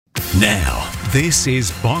Now, this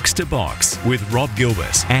is Box to Box with Rob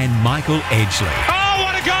Gilbert and Michael Edgley. Oh,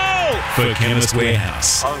 what a goal! For Chemist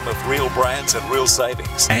Warehouse. Home of real brands and real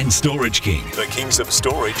savings. And Storage King. The kings of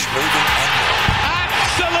storage, moving and more.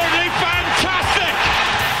 Absolutely fantastic!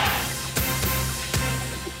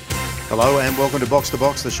 Hello and welcome to Box,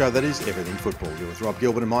 the show that is everything football. You're with Rob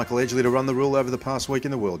Gilbert and Michael Edgley to run the rule over the past week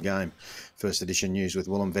in the World Game. First edition news with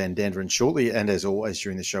Willem van Danderen shortly, and as always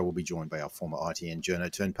during the show we'll be joined by our former ITN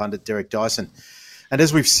journo turned pundit Derek Dyson. And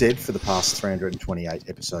as we've said for the past 328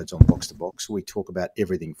 episodes on Box to Box, we talk about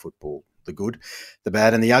everything football, the good, the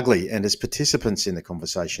bad and the ugly. And as participants in the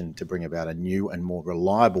conversation to bring about a new and more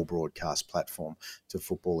reliable broadcast platform to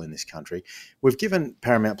football in this country, we've given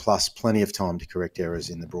Paramount Plus plenty of time to correct errors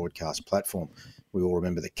in the broadcast platform. We all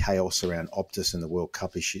remember the chaos around Optus and the World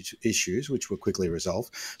Cup issues, which were quickly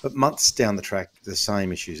resolved. But months down the track, the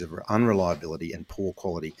same issues of unreliability and poor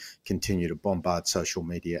quality continue to bombard social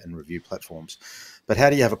media and review platforms. But how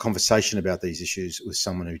do you have a conversation about these issues with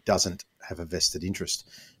someone who doesn't have a vested interest?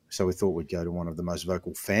 So we thought we'd go to one of the most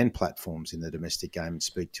vocal fan platforms in the domestic game and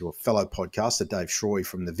speak to a fellow podcaster, Dave Shroy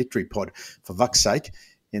from the Victory Pod, for Vuck's sake,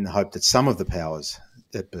 in the hope that some of the powers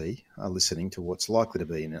that be are listening to what's likely to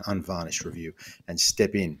be an unvarnished review and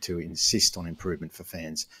step in to insist on improvement for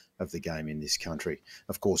fans of the game in this country.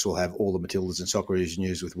 Of course, we'll have all the Matildas and Socceroos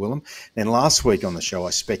news with Willem. Then last week on the show, I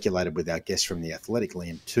speculated with our guest from The Athletic,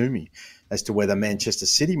 Liam Toomey, as to whether Manchester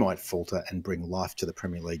City might falter and bring life to the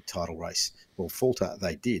Premier League title race. Well, falter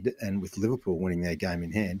they did, and with Liverpool winning their game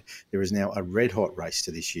in hand, there is now a red-hot race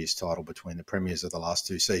to this year's title between the premiers of the last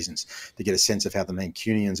two seasons. To get a sense of how the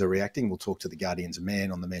Mancunians are reacting, we'll talk to the Guardian's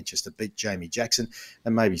man on the Manchester beat, Jamie Jackson,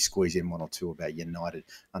 and maybe squeeze in one or two about United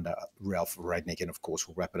under Ralph Ragnick. And, of course,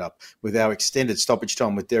 we'll wrap it up with our extended stoppage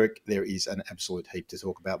time with Derek. There is an absolute heap to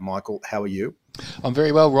talk about. Michael, how are you? I'm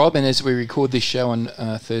very well, Rob, and as we record this show on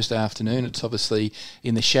Thursday afternoon, it's obviously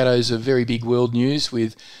in the shadows of very big world news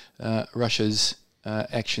with Russia's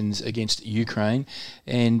actions against Ukraine.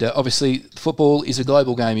 And obviously football is a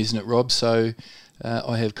global game, isn't it, Rob? So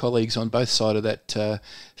I have colleagues on both sides of that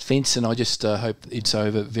fence, and I just hope it's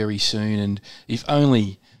over very soon. And if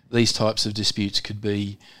only these types of disputes could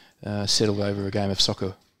be settled over a game of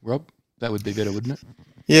soccer, Rob, that would be better, wouldn't it?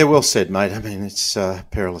 Yeah, well said, mate. I mean, it's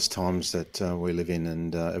perilous times that we live in,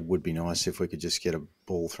 and it would be nice if we could just get a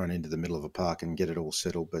ball thrown into the middle of a park and get it all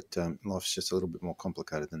settled, but life's just a little bit more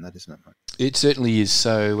complicated than that, isn't it, mate? It certainly is.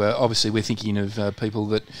 So obviously we're thinking of people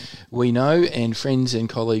that we know and friends and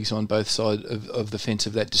colleagues on both sides of the fence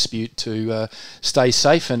of that dispute to stay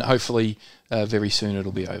safe, and hopefully very soon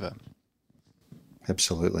it'll be over.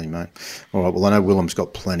 Absolutely, mate. All right. Well, I know Willem's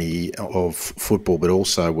got plenty of football, but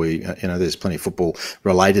also there's plenty of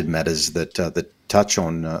football-related matters that touch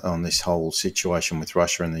on this whole situation with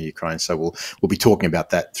Russia and the Ukraine. So we'll be talking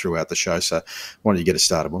about that throughout the show. So why don't you get us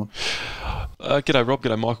started, Willem? G'day, Rob.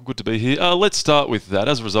 G'day, Michael. Good to be here. Let's start with that.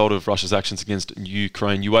 As a result of Russia's actions against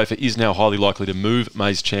Ukraine, UEFA is now highly likely to move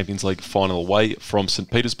May's Champions League final away from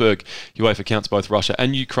St. Petersburg. UEFA counts both Russia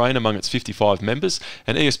and Ukraine among its 55 members,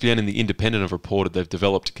 and ESPN and The Independent have reported they've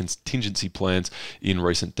developed contingency plans in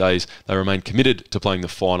recent days. They remain committed to playing the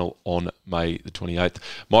final on May the 28th.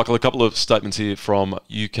 Michael, a couple of statements here from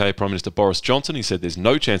UK Prime Minister Boris Johnson. He said there's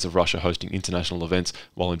no chance of Russia hosting international events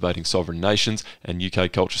while invading sovereign nations, and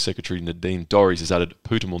UK Culture Secretary Nadine Dorries has added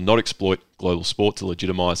Putin will not exploit global sport to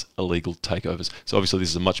legitimise illegal takeovers. So obviously this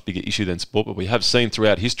is a much bigger issue than sport, but we have seen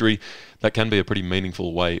throughout history that can be a pretty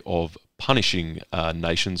meaningful way of punishing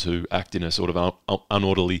nations who act in a sort of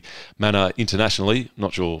unorderly manner internationally.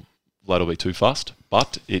 Not sure that'll be too fast,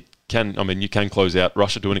 but it can. I mean, you can close out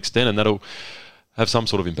Russia to an extent, and that'll have some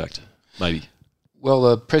sort of impact, maybe. Well,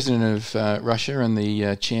 the president of Russia and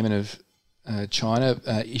the chairman of China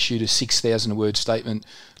issued a 6,000-word statement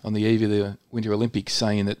on the eve of the Winter Olympics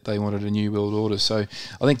saying that they wanted a new world order. So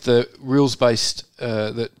I think the rules-based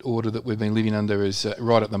that order that we've been living under is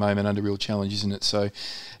right at the moment under real challenge, isn't it? So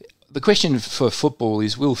the question for football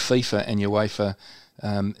is, will FIFA and UEFA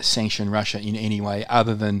sanction Russia in any way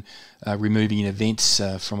other than removing events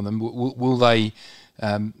from them? Will they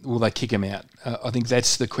kick them out? I think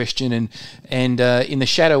that's the question. And in the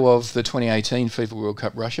shadow of the 2018 FIFA World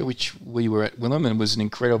Cup Russia, which we were at, Willem, and was an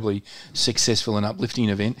incredibly successful and uplifting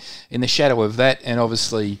event, in the shadow of that, and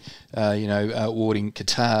obviously, awarding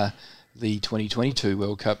Qatar the 2022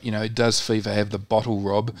 World Cup, does FIFA have the bottle,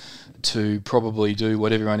 Rob, to probably do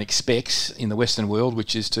what everyone expects in the Western world,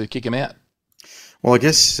 which is to kick them out? Well, I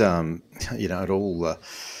guess, it all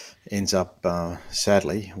ends up,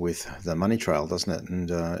 sadly, with the money trail, doesn't it?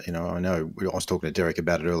 And, I know I was talking to Derek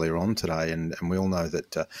about it earlier on today, and we all know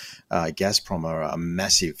that Gazprom are a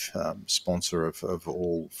massive sponsor of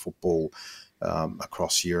all football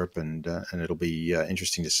across Europe, and it'll be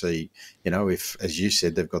interesting to see, if, as you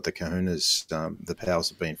said, they've got the kahunas, the powers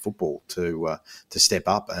that be in football, to step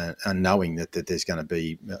up, and knowing that there's going to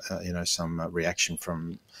be, some reaction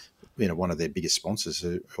from, one of their biggest sponsors,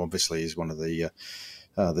 who obviously is one of the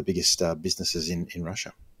biggest businesses in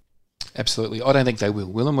Russia. Absolutely. I don't think they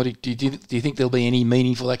will. Willem, do you think there'll be any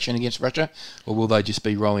meaningful action against Russia, or will they just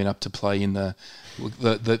be rolling up to play in the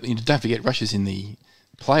don't forget, Russia's in the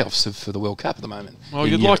playoffs for the World Cup at the moment. Well,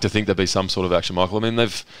 you'd like to think there'd be some sort of action, Michael. I mean,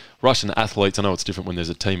 Russian athletes, I know it's different when there's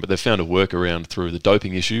a team, but they've found a workaround through the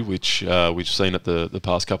doping issue, which we've seen at the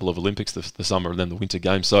past couple of Olympics, the summer and then the winter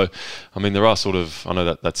games. So, I mean, there are sort of, I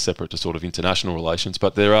know that's separate to sort of international relations,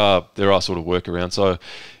 but there are sort of workarounds. So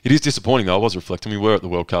it is disappointing, though. I was reflecting. We were at the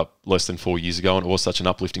World Cup less than 4 years ago, and it was such an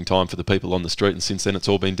uplifting time for the people on the street, and since then it's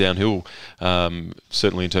all been downhill,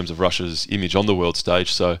 certainly in terms of Russia's image on the world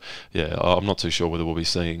stage. So, yeah, I'm not too sure whether we'll be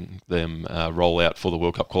seeing them roll out for the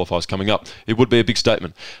World Cup qualifiers coming up. It would be a big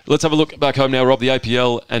statement. Let's have a look back home now, Rob. The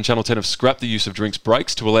APL and Channel 10 have scrapped the use of drinks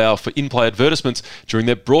breaks to allow for in-play advertisements during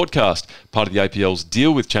their broadcast. Part of the APL's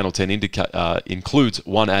deal with Channel 10 includes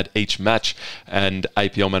one ad each match, and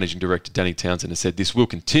APL Managing Director Danny Townsend has said this will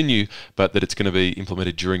continue, but that it's going to be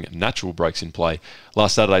implemented during natural breaks in play.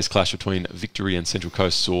 Last Saturday's clash between Victory and Central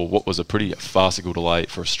Coast saw what was a pretty farcical delay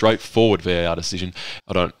for a straightforward VAR decision.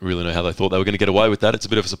 I don't really know how they thought they were going to get away with that. It's a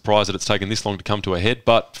bit of a surprise that it's taken this long to come to a head,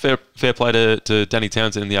 but fair play to Danny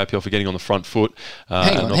Townsend and the APL for getting on the front foot.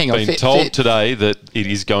 Hang on. I've been told today that it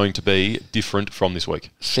is going to be different from this week.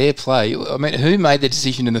 Fair play. I mean, who made the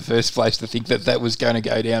decision in the first place to think that was going to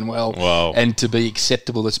go down well and to be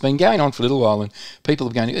acceptable? It's been going on for a little while, and people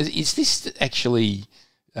have going, is this actually,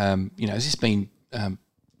 has this been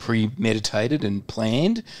premeditated and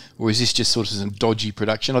planned, or is this just sort of some dodgy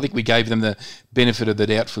production? I think we gave them the benefit of the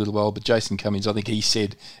doubt for a little while, but Jason Cummings, I think he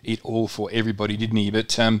said it all for everybody, didn't he?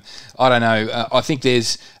 But I don't know. I think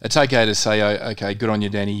it's okay to say, okay, good on you,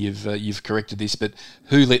 Danny, you've corrected this, but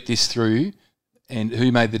who let this through? And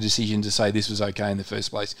who made the decision to say this was okay in the first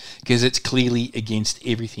place? Because it's clearly against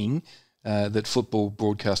everything that football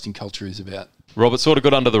broadcasting culture is about. Robert sort of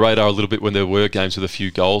got under the radar a little bit when there were games with a few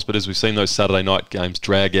goals, but as we've seen those Saturday night games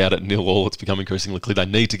drag out at 0-0, it's become increasingly clear they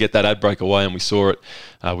need to get that ad break away, and we saw it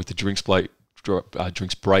with the drinks break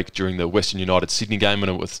during the Western United Sydney game, and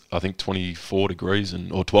it was, I think, 24 degrees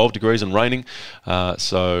or 12 degrees and raining.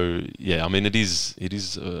 So yeah, I mean, it is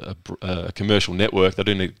a commercial network. They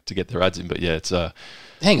do need to get their ads in, but yeah, it's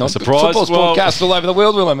hang on, surprise. Football's broadcast all over the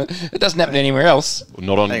world, Willem. It doesn't happen anywhere else.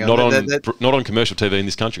 Not on commercial TV in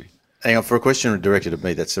this country. Hang on, for a question directed at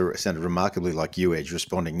me, that sounded remarkably like you, Edge,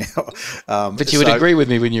 responding now. But you would agree with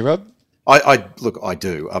me, wouldn't you, Rob? I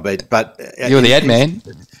do. But you're the ad man.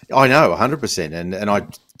 I know, 100%, and I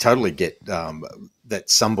totally get that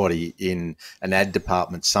somebody in an ad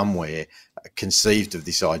department somewhere conceived of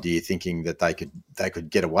this idea, thinking that they could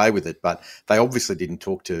get away with it, but they obviously didn't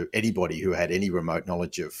talk to anybody who had any remote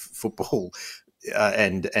knowledge of football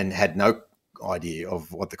and had no idea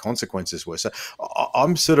of what the consequences were. So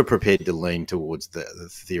I'm sort of prepared to lean towards the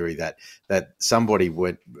theory that somebody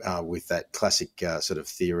went with that classic sort of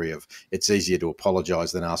theory of it's easier to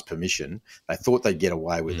apologise than ask permission. They thought they'd get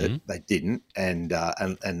away with it. They didn't. And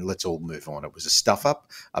let's all move on. It was a stuff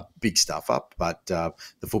up, a big stuff up, but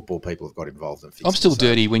the football people have got involved and fixed it. I'm still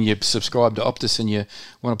dirty when you subscribe to Optus and you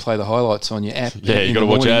want to play the highlights on your app. Yeah, you got to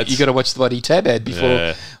watch ads. You got to watch the bloody tab ad before.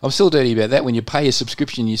 Yeah. I'm still dirty about that. When you pay a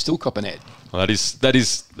subscription, you still cop an ad. Well, that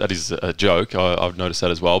is a joke. I've noticed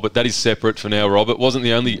that as well. But that is separate for now, Rob. It wasn't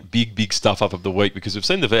the only big stuff up of the week, because we've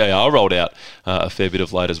seen the VAR rolled out a fair bit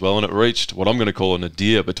of late as well, and it reached what I'm going to call a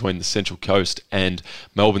nadir between the Central Coast and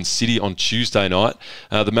Melbourne City on Tuesday night.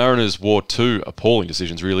 The Mariners wore two appalling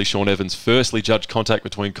decisions, really. Sean Evans firstly judged contact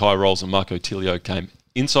between Kai Rolls and Marco Tilio came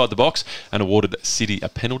inside the box and awarded City a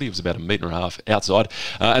penalty. It was about 1.5 metres outside.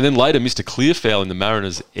 And then later missed a clear foul in the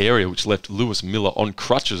Mariners area, which left Lewis Miller on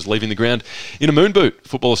crutches, leaving the ground in a moon boot.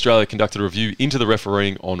 Football Australia conducted a review into the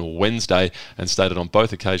refereeing on Wednesday and stated on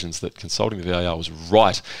both occasions that consulting the VAR was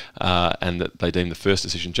right, and that they deemed the first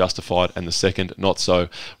decision justified and the second not so.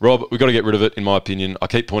 Rob, we've got to get rid of it, in my opinion. I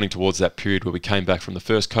keep pointing towards that period where we came back from the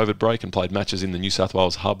first COVID break and played matches in the New South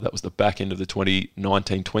Wales hub. That was the back end of the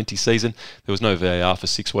 2019-20 season. There was no VAR for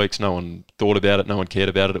 6 weeks. No one thought about it. No one cared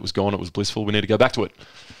about it. It was gone. It was blissful. We need to go back to it.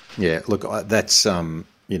 Yeah, look, that's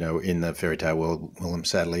in the fairy tale world, Willem,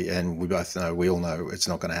 sadly, and we all know it's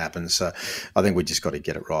not going to happen. So I think we just got to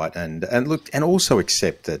get it right and look, and also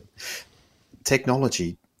accept that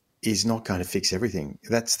technology is not going to fix everything.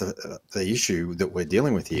 That's the issue that we're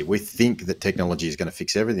dealing with here. We think that technology is going to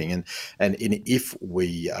fix everything, and if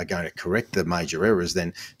we are going to correct the major errors,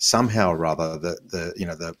 then somehow or other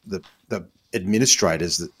the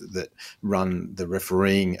administrators that run the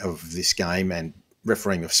refereeing of this game and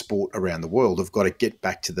refereeing of sport around the world have got to get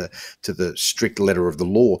back to the strict letter of the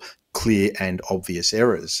law, clear and obvious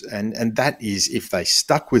errors, and that is, if they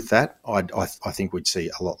stuck with that, I think we'd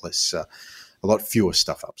see a lot less. A lot fewer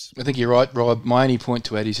stuff-ups. I think you're right, Rob. My only point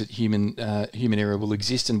to add is that human error will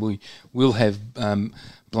exist, and we will have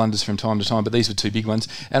blunders from time to time, but these were two big ones.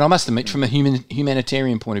 And I must admit, from a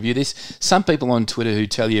humanitarian point of view, there's some people on Twitter who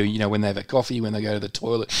tell you, when they have a coffee, when they go to the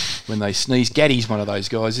toilet, when they sneeze. Gaddy's one of those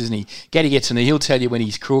guys, isn't he? Gaddy gets in there, he'll tell you when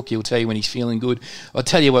he's crook, he'll tell you when he's feeling good. I'll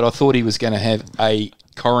tell you what, I thought he was going to have a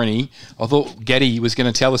coronary. I thought Gaddy was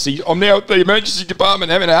going to tell us, I'm now at the emergency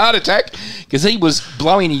department having a heart attack, because he was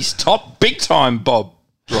blowing his top big time, Bob.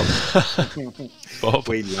 Bob.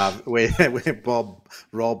 We're Bob,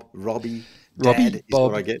 Robbie. Robbie, Dad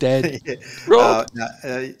Bob, is what I get. Dad. Yeah. Rob.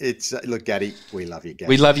 Look, Gaddy, we love you, Gaddy.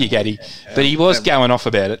 We love you, Gaddy. But he was going off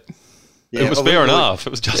about it. Yeah, it was fair enough. It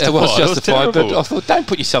was justified. It was justified, but terrible. I thought, don't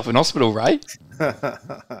put yourself in hospital, Ray.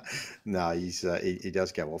 No, he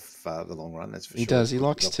does go off the long run. That's for sure. He does. He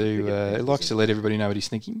likes to let everybody know what he's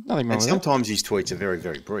thinking. Nothing wrong And with that. sometimes his tweets are very,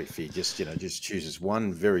 very brief. He just chooses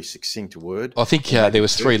one very succinct word. I think there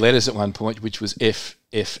was 3 letters at one point, which was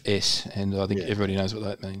FFS, and I think everybody knows what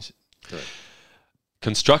that means. Correct.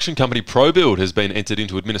 Construction company ProBuild has been entered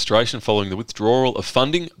into administration following the withdrawal of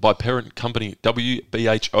funding by parent company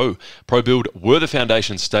WBHO. ProBuild were the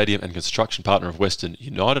foundation, stadium and construction partner of Western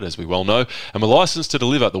United, as we well know, and were licensed to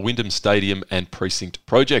deliver the Wyndham Stadium and Precinct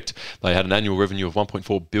project. They had an annual revenue of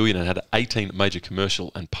 $1.4 billion and had 18 major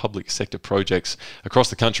commercial and public sector projects across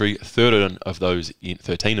the country, 13 of those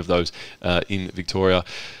in Victoria.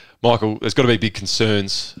 Michael, there's got to be big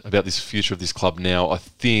concerns about this future of this club now.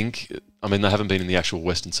 They haven't been in the actual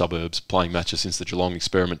western suburbs playing matches since the Geelong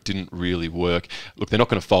experiment didn't really work. Look, they're not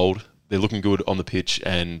going to fold. They're looking good on the pitch,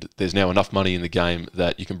 and there's now enough money in the game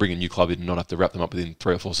that you can bring a new club in and not have to wrap them up within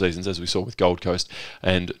 3 or 4 seasons, as we saw with Gold Coast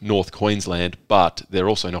and North Queensland. But they're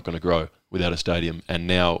also not going to grow without a stadium. And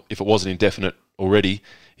now, if it wasn't indefinite already,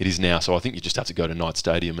 it is now. So I think you just have to go to Knight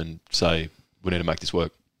Stadium and say, we need to make this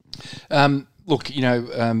work.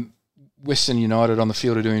 Western United on the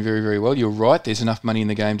field are doing very, very well. You're right. There's enough money in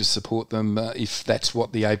the game to support them if that's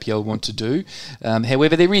what the APL want to do.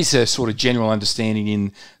 However, there is a sort of general understanding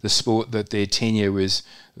in the sport that their tenure was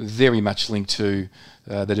very much linked to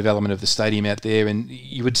the development of the stadium out there. And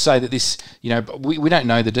you would say that this, we don't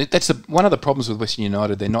know that's one of the problems with Western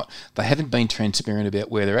United. They haven't been transparent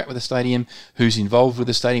about where they're at with the stadium, who's involved with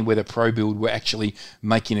the stadium, whether ProBuild were actually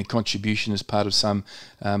making a contribution as part of some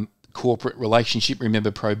corporate relationship.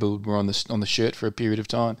 Remember, ProBuild were on the shirt for a period of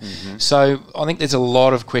time. Mm-hmm. So I think there's a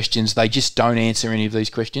lot of questions. They just don't answer any of these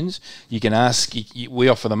questions. You can ask, we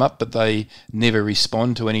offer them up, but they never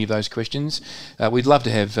respond to any of those questions. We'd love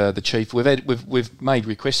to have the chief. We've made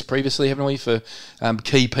requests previously, haven't we, for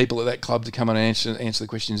key people at that club to come on and answer the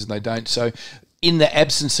questions, and they don't. So in the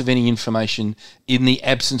absence of any information, in the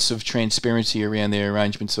absence of transparency around their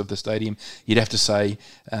arrangements of the stadium, you'd have to say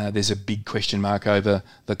there's a big question mark over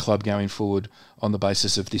the club going forward on the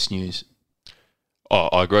basis of this news. Oh,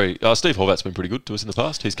 I agree. Steve Horvat's been pretty good to us in the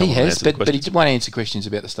past. He's come on and answered but he won't answer questions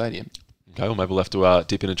about the stadium. Okay, well, maybe we'll have to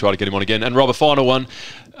dip in and try to get him on again. And Rob, a final one,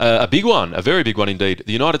 a big one, a very big one indeed.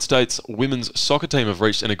 The United States women's soccer team have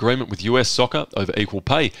reached an agreement with US Soccer over equal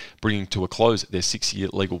pay, bringing to a close their 6-year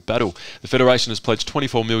legal battle. The federation has pledged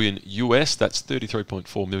 $24 million US, that's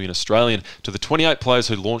 33.4 million Australian, to the 28 players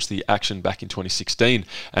who launched the action back in 2016,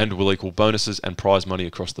 and will equal bonuses and prize money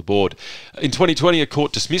across the board. In 2020, a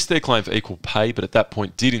court dismissed their claim for equal pay, but at that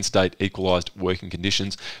point did instate equalised working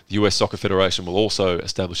conditions. The US Soccer Federation will also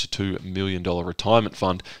establish a $2 million retirement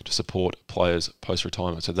fund to support players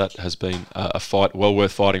post-retirement. So that has been a fight well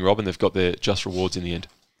worth fighting, Rob, and they've got their just rewards in the end.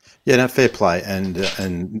 Yeah, no, fair play, and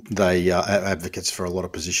they are advocates for a lot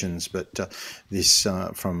of positions, but this,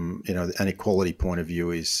 from an equality point of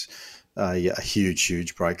view, is a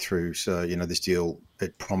huge breakthrough. So this deal,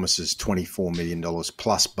 it promises $24 million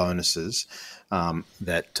plus bonuses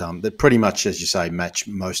that pretty much, as you say, match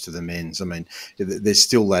most of the men's. I mean, there's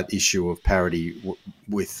still that issue of parity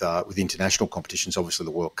with international competitions. Obviously,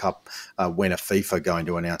 the World Cup, when are FIFA going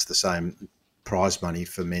to announce the same prize money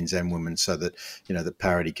for men's and women, so that the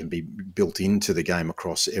parity can be built into the game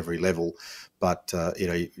across every level. but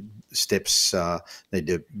steps need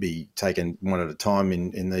to be taken one at a time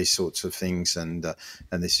in these sorts of things, and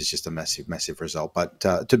this is just a massive result. But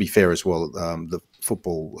to be fair as well, the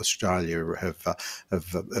Football Australia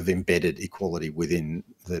have embedded equality within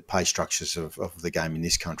the pay structures of the game in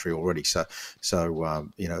this country already. So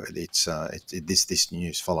this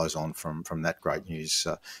news follows on from that great news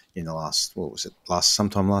in the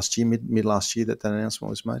sometime last year, mid last year that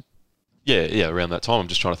announcement was made. Yeah, around that time. I'm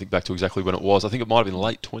just trying to think back to exactly when it was. I think it might have been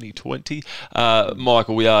late 2020.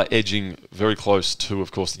 Michael, we are edging very close to,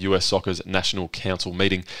 of course, the US Soccer's National Council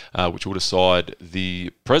meeting, which will decide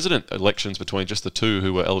the president elections between just the two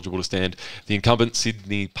who were eligible to stand, the incumbent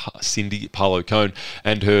Cindy Parlow-Cone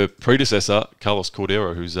and her predecessor, Carlos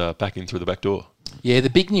Cordero, who's back in through the back door. Yeah,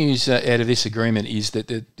 the big news out of this agreement is that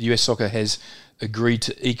the US Soccer has agreed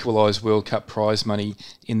to equalise World Cup prize money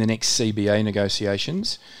in the next CBA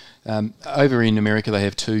negotiations. Over in America, they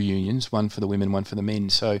have two unions, one for the women, one for the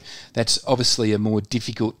men. So that's obviously a more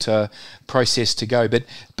difficult process to go.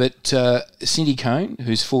 But Cindy Cone,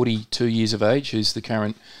 who's 42 years of age, who's the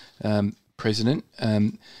current president,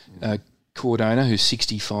 Cordona, who's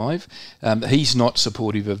 65, he's not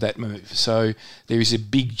supportive of that move. So there is a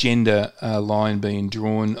big gender line being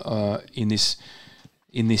drawn in this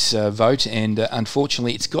vote, and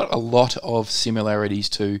unfortunately it's got a lot of similarities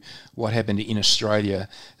to what happened in Australia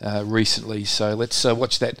recently. So let's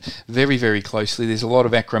watch that very, very closely. There's a lot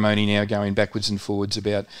of acrimony now going backwards and forwards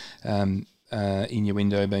about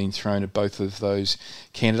innuendo being thrown at both of those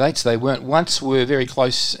candidates. They were very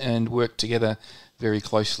close and worked together very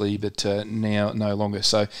closely, but now no longer.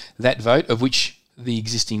 So that vote, of which the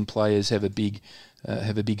existing players have a big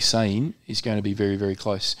say in, is going to be very, very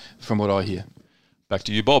close from what I hear. Back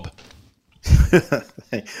to you, Bob.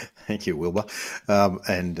 Thank you, Wilbur.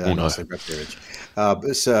 Nicely wrapped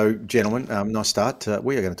there. So, gentlemen, nice start.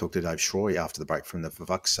 We are going to talk to Dave Shroy after the break from the For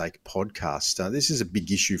Fuck's Sake podcast. This is a big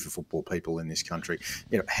issue for football people in this country.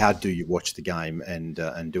 How do you watch the game and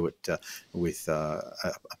do it with a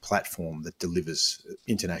platform that delivers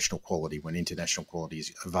international quality when international quality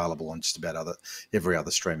is available on just about every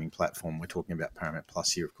other streaming platform? We're talking about Paramount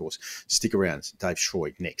Plus here, of course. Stick around. Dave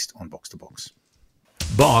Shroy next on Box to Box.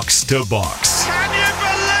 Box to Box. Can you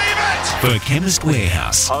believe it? For Chemist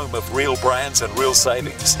Warehouse. Home of real brands and real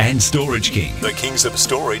savings. And Storage King. The kings of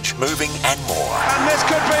storage, moving and more. And this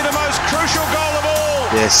could be the most crucial goal of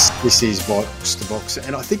all. Yes, this is Box to Box.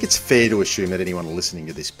 And I think it's fair to assume that anyone listening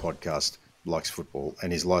to this podcast likes football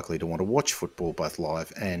and is likely to want to watch football both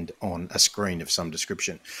live and on a screen of some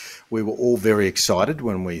description. We were all very excited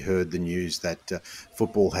when we heard the news that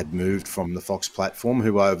football had moved from the Fox platform,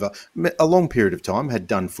 who over a long period of time had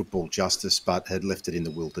done football justice but had left it in the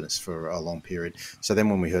wilderness for a long period. So then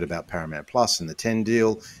when we heard about Paramount Plus and the 10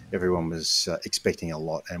 deal, everyone was expecting a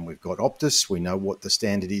lot. And we've got Optus. We know what the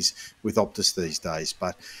standard is with Optus these days,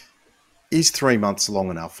 but is 3 months long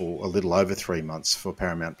enough, or a little over 3 months, for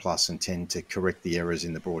Paramount Plus and 10 to correct the errors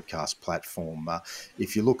in the broadcast platform?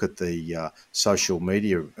 If you look at the social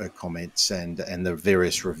media comments and the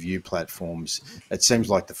various review platforms, it seems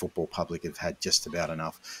like the football public have had just about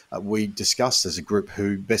enough. We discussed as a group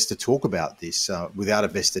who best to talk about this without a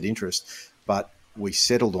vested interest, but we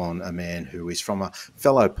settled on a man who is from a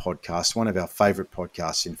fellow podcast, one of our favourite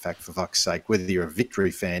podcasts, in fact, For Fuck's Sake, whether you're a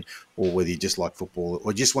Victory fan or whether you just like football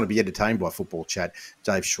or just want to be entertained by football chat.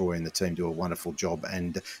 Dave Shroy and the team do a wonderful job,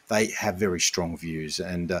 and they have very strong views.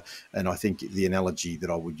 And I think the analogy that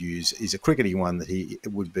I would use is a crickety one, that he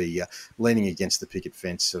would be leaning against the picket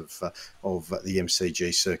fence of the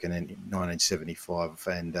MCG circuit in 1975,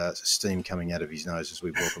 and steam coming out of his nose as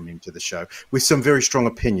we welcome him to the show with some very strong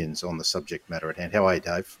opinions on the subject matter at hand. How are you,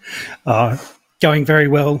 Dave? Going very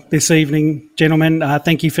well this evening, gentlemen.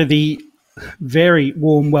 Thank you for the very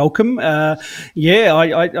warm welcome. I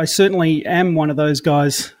certainly am one of those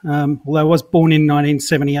guys, although I was born in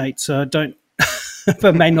 1978, so I don't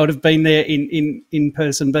but may not have been there in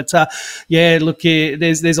person. But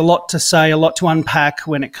there's a lot to say, a lot to unpack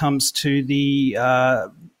when it comes to the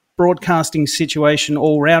broadcasting situation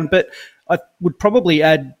all round. But I would probably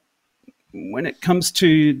add, when it comes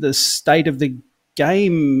to the state of the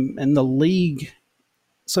game and the league,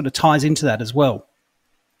 sort of ties into that as well.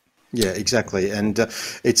 Yeah, exactly. And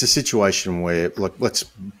it's a situation where, let's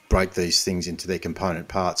break these things into their component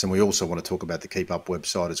parts. And we also want to talk about the Keep Up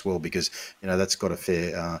website as well, because, that's got a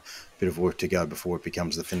fair bit of work to go before it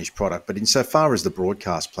becomes the finished product. But insofar as the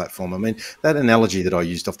broadcast platform, I mean, that analogy that I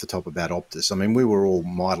used off the top about Optus, I mean, we were all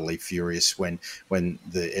mightily furious when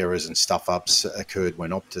the errors and stuff-ups occurred when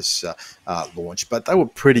Optus launched, but they were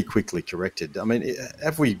pretty quickly corrected. I mean,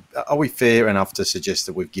 are we fair enough to suggest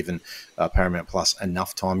that we've given Paramount Plus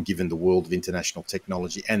enough time, given the world of international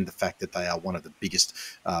technology and the fact that they are one of the biggest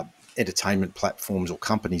entertainment platforms or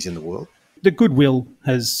companies in the world? The goodwill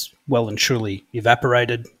has well and truly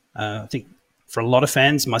evaporated. I think for a lot of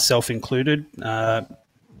fans, myself included,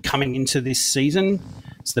 coming into this season,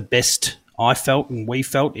 it's the best I felt and we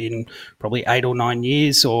felt in probably 8 or 9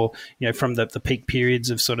 years, or from the peak periods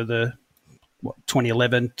of sort of the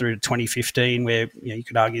 2011 through to 2015, where you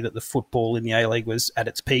could argue that the football in the A-League was at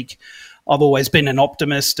its peak. I've always been an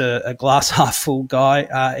optimist, a glass half full guy.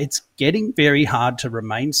 It's getting very hard to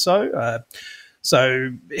remain so.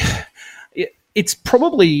 So it's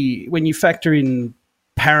probably, when you factor in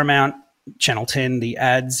Paramount, Channel 10, the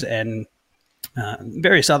ads, and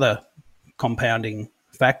various other compounding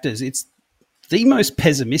factors, it's the most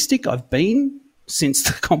pessimistic I've been since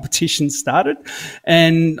the competition started.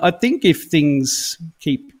 And I think if things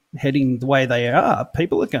keep heading the way they are,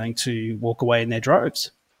 people are going to walk away in their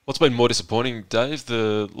droves. What's been more disappointing, Dave?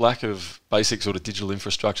 The lack of basic sort of digital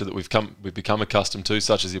infrastructure that we've become accustomed to,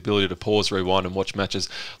 such as the ability to pause, rewind and watch matches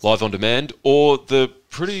live on demand, or the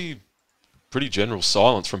pretty general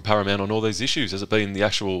silence from Paramount on all these issues? Has it been the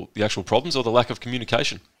actual problems or the lack of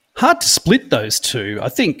communication? Hard to split those two. I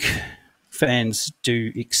think fans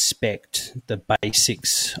do expect the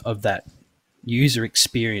basics of that user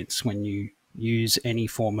experience when you use any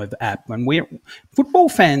form of app. When football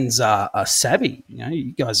fans are savvy.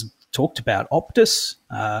 You guys talked about Optus.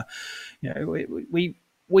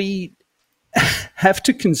 We have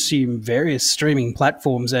to consume various streaming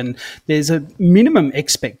platforms, and there's a minimum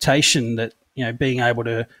expectation that being able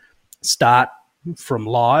to start from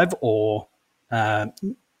live or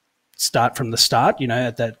start from the start,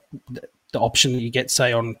 that the option that you get,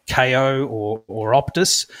 say, on KO or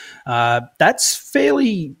Optus, that's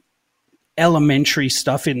fairly elementary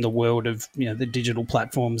stuff in the world of the digital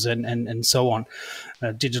platforms and so on,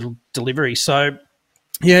 digital delivery. So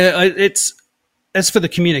it's, as for the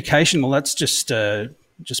communication, well, that's just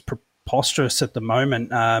preposterous at the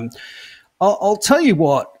moment. I'll tell you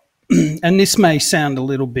what, and this may sound a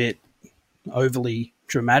little bit overly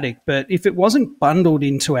dramatic, but if it wasn't bundled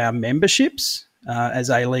into our memberships as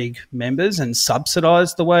A-League members and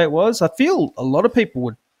subsidised the way it was, I feel a lot of people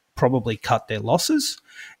would probably cut their losses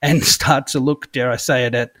and start to look, dare I say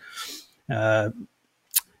it, at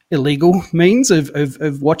illegal means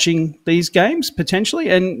of watching these games potentially.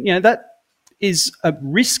 And, that is a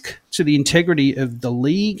risk to the integrity of the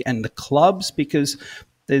league and the clubs, because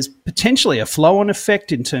there's potentially a flow-on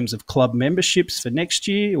effect in terms of club memberships for next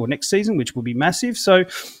year or next season, which will be massive. So,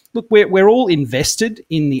 look, we're all invested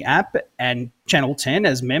in the app and Channel 10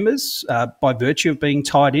 as members by virtue of being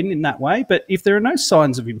tied in that way. But if there are no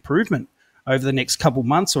signs of improvement over the next couple of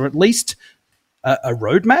months, or at least a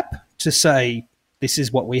roadmap to say this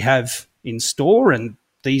is what we have in store and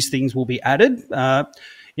these things will be added,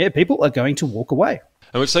 people are going to walk away.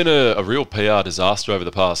 And we've seen a real PR disaster over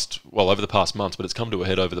the past months, but it's come to a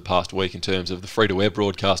head over the past week in terms of the free-to-air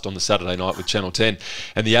broadcast on the Saturday night with Channel 10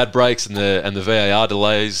 and the ad breaks and the VAR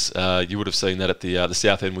delays. You would have seen that at the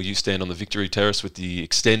South End where you stand on the Victory Terrace with the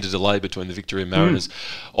extended delay between the Victory and Mariners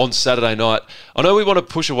on Saturday night. I know we want to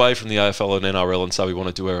push away from the AFL and NRL and say we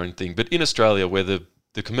want to do our own thing, but in Australia, where the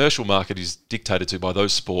commercial market is dictated to by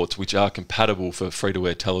those sports which are compatible for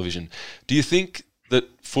free-to-air television, do you think that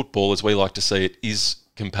football, as we like to see it, is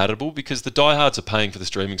compatible? Because the diehards are paying for the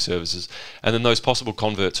streaming services, and then those possible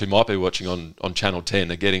converts who might be watching on Channel 10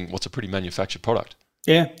 are getting what's a pretty manufactured product.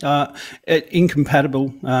 Yeah,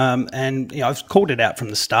 incompatible. And I've called it out from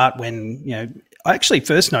the start when I actually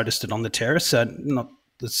first noticed it on the terrace, not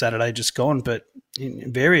the Saturday just gone, but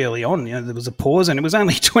very early on. There was a pause, and it was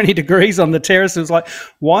only 20 degrees on the terrace. It was like,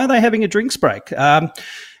 why are they having a drinks break?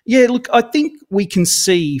 Look, I think we can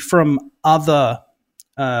see from other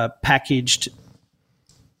packaged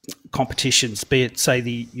competitions, be it, say,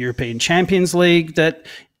 the European Champions League, that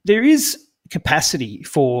there is capacity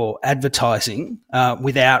for advertising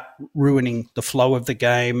without ruining the flow of the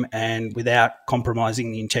game and without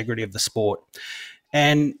compromising the integrity of the sport.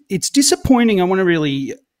 And it's disappointing. I want to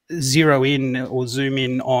really zero in or zoom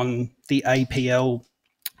in on the APL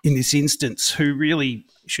in this instance, who really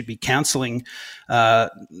should be counselling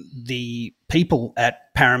the people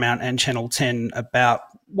at Paramount and Channel 10 about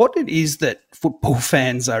what it is that football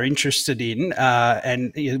fans are interested in,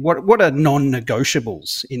 and what are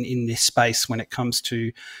non-negotiables in this space when it comes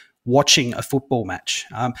to watching a football match.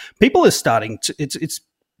 People are starting to, it's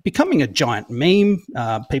becoming a giant meme.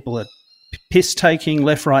 People are piss taking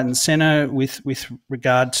left, right, and centre with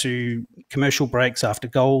regard to commercial breaks after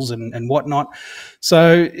goals and whatnot.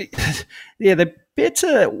 So, yeah, they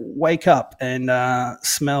better wake up and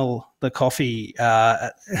smell the coffee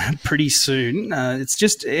pretty soon. It's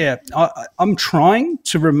just, I'm trying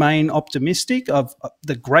to remain optimistic.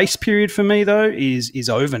 The grace period for me, though, is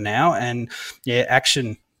over now. And,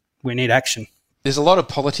 action. We need action. There's a lot of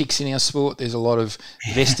politics in our sport. There's a lot of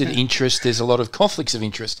vested interest. There's a lot of conflicts of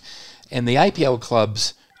interest. And the APL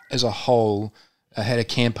clubs as a whole had a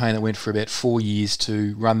campaign that went for about 4 years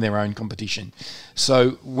to run their own competition.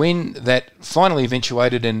 So when that finally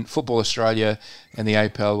eventuated and Football Australia and the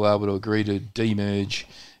APL were able to agree to demerge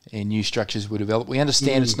and new structures were developed, we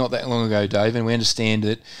understand it's not that long ago, Dave, and we understand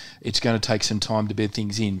that it's going to take some time to bed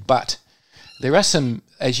things in. But there are some,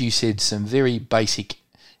 as you said, some very basic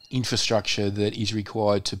infrastructure that is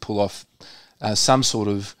required to pull off some sort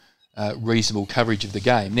of reasonable coverage of the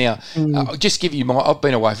game. Now, I'll just give you I've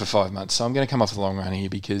been away for 5 months, so I'm going to come off the long run here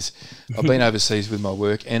because I've been overseas with my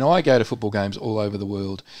work and I go to football games all over the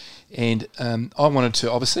world. And I wanted to,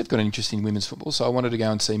 obviously I've got an interest in women's football, so I wanted to go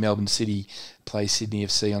and see Melbourne City play Sydney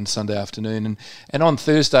FC on Sunday afternoon. And on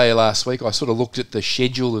Thursday last week, I sort of looked at the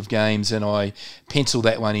schedule of games and I penciled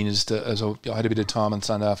that one in as I had a bit of time on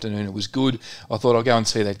Sunday afternoon. It was good. I thought I'll go and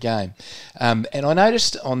see that game. And I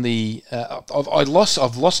noticed on the, I've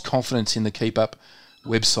lost confidence in the Keep Up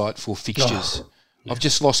website for fixtures. I've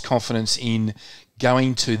just lost confidence in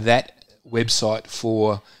going to that website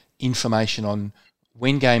for information on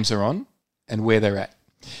when games are on and where they're at.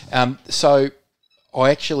 So I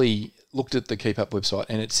actually looked at the Keep Up website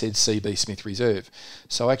and it said CB Smith Reserve.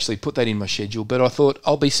 So I actually put that in my schedule, but I thought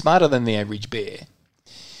I'll be smarter than the average bear.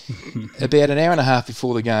 About an hour and a half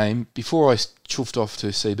before the game, before I chuffed off to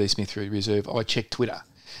CB Smith Reserve, I checked Twitter.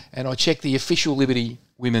 And I checked the official Liberty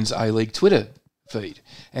Women's A-League Twitter feed,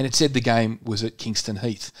 and it said the game was at Kingston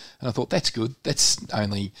Heath. And I thought, that's good. That's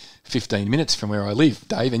only 15 minutes from where I live,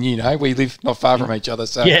 Dave, and you know, we live not far from each other,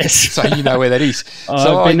 so yes. So you know where that is.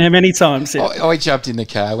 I've been there many times. Yeah. I jumped in the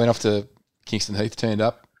car, went off to Kingston Heath, turned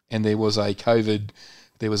up, and there was a COVID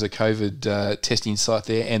testing site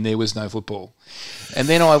there, and there was no football. And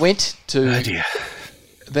then I went to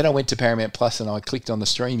Then I went to Paramount Plus and I clicked on the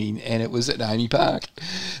streaming, and it was at AAMI Park.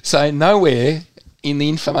 So nowhere in the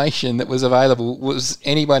information that was available was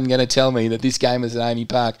anyone going to tell me that this game was at AAMI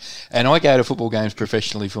Park. And I go to football games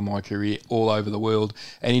professionally for my career all over the world,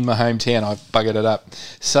 and in my hometown I've buggered it up.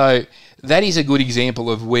 So that is a good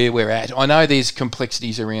example of where we're at. I know there's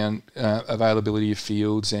complexities around availability of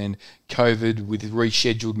fields and COVID with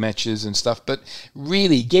rescheduled matches and stuff, but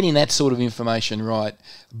really getting that sort of information right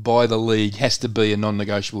by the league has to be a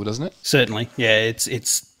non-negotiable, doesn't it? Certainly, yeah. It's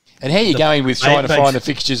And how are you going with trying to find the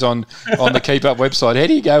fixtures on the Keep Up website? How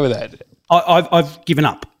do you go with that? I've given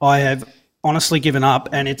up. I have honestly given up,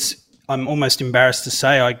 and I'm almost embarrassed to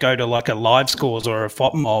say I go to like a Live Scores or a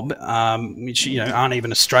FOTMob, which aren't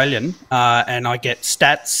even Australian, and I get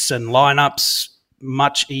stats and lineups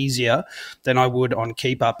much easier than I would on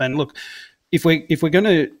Keep Up. And look, if we're going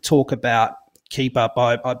to talk about Keep Up,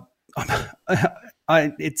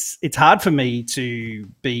 it's hard for me to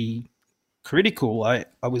be critical. I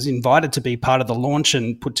was invited to be part of the launch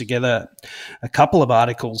and put together a couple of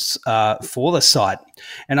articles for the site,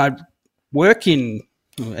 and I work in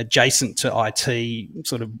adjacent to IT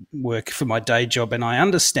sort of work for my day job, and I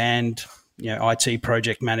understand IT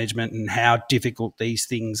project management and how difficult these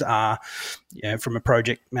things are from a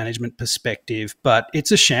project management perspective, but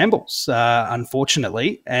it's a shambles,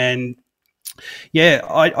 unfortunately. And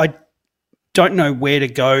I don't know where to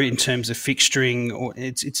go in terms of fixturing, or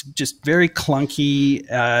it's just very clunky.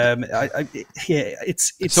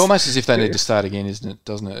 It's almost as if they need to start again, isn't it?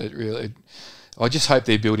 Doesn't it? It really. I just hope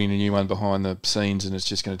they're building a new one behind the scenes, and it's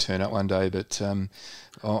just going to turn up one day. But I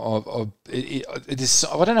don't know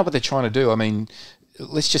what they're trying to do. I mean,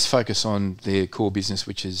 let's just focus on their core business,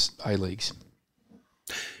 which is A-Leagues.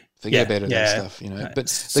 Forget about that stuff, But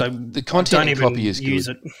the content and copy is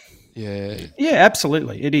good. Yeah,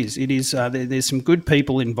 absolutely. It is. There's some good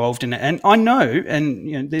people involved in it, and I know,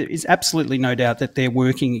 and there is absolutely no doubt that they're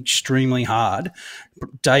working extremely hard,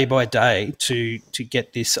 day by day, to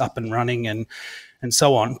get this up and running and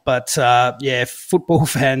so on. But football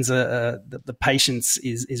fans the patience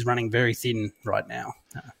is running very thin right now.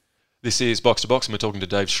 This is Box to Box, and we're talking to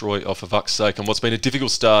Dave Shroy of For Fuck's Sake on what's been a difficult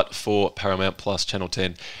start for Paramount Plus, Channel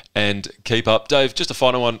 10, and Keep Up. Dave, just a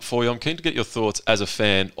final one for you. I'm keen to get your thoughts as a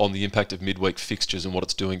fan on the impact of midweek fixtures and what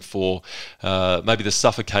it's doing for maybe the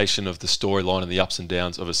suffocation of the storyline and the ups and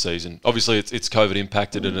downs of a season. Obviously, it's COVID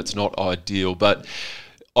impacted and it's not ideal, but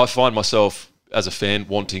I find myself as a fan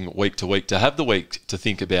wanting week to week to have the week to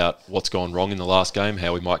think about what's gone wrong in the last game,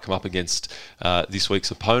 how we might come up against this week's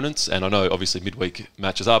opponents. And I know obviously midweek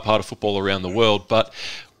matches are part of football around the world, but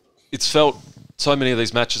it's felt so many of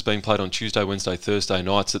these matches being played on Tuesday, Wednesday, Thursday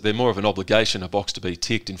nights that they're more of an obligation, a box to be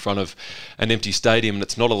ticked in front of an empty stadium, and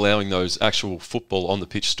it's not allowing those actual football on the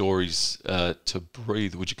pitch stories to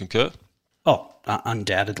breathe. Would you concur? Oh,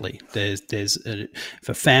 undoubtedly. There's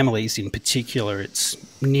for families in particular, it's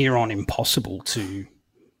near on impossible to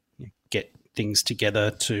get things together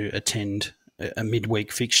to attend a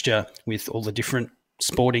midweek fixture with all the different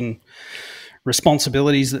sporting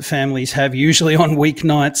responsibilities that families have, usually on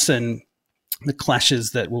weeknights, and the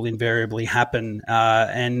clashes that will invariably happen.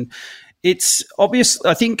 And it's obvious,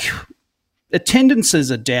 I think,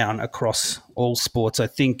 attendances are down across all sports. I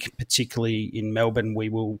think particularly in Melbourne, we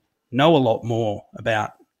will know a lot more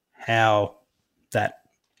about how that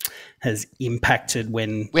has impacted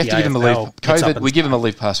when we have to give them a leave. COVID, we give them a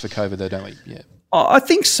leave pass for COVID, though, don't we? Yeah, I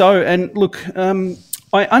think so. And look, I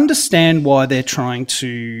understand why they're trying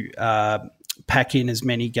to pack in as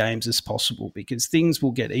many games as possible, because things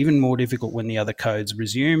will get even more difficult when the other codes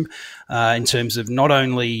resume in terms of not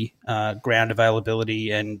only ground availability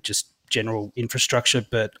and just general infrastructure,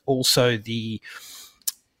 but also the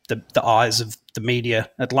eyes of the media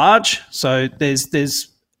at large. So there's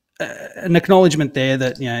an acknowledgement there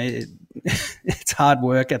that it's hard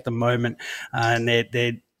work at the moment, and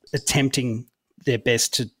they're attempting their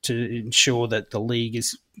best to ensure that the league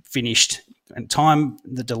is finished in time.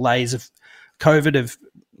 The delays of COVID have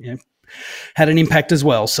had an impact as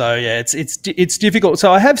well. So yeah, it's difficult.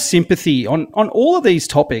 So I have sympathy on all of these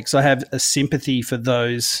topics. I have a sympathy for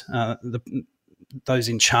those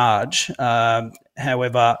in charge.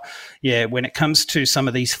 However, when it comes to some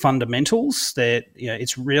of these fundamentals, that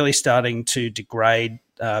it's really starting to degrade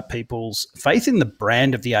people's faith in the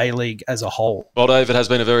brand of the A-League as a whole. Well, Dave, it has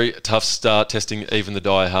been a very tough start testing even the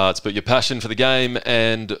diehards, but your passion for the game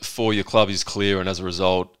and for your club is clear, and as a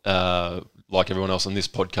result, like everyone else on this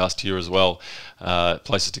podcast here as well,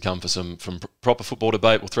 places to come for some proper football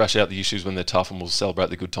debate. We'll thrash out the issues when they're tough, and we'll celebrate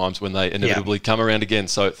the good times when they inevitably come around again.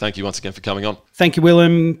 So thank you once again for coming on. Thank you,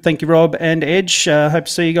 Willem. Thank you, Rob and Edge. Hope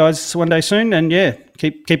to see you guys one day soon. And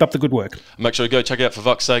keep up the good work. Make sure you go check out For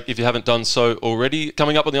Fuck's Sake if you haven't done so already.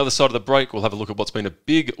 Coming up on the other side of the break, we'll have a look at what's been a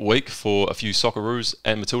big week for a few Socceroos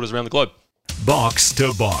and Matildas around the globe. Box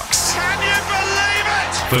to Box. Can you believe it?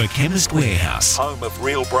 For Chemist Warehouse. Home of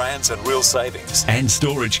real brands and real savings. And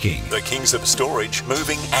Storage King. The kings of storage,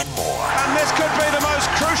 moving and more. And this could be the most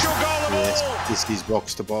crucial goal of all. This is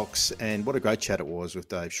Box to Box, and what a great chat it was with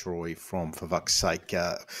Dave Shroy from For Fuck's Sake,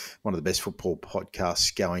 one of the best football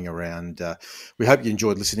podcasts going around. We hope you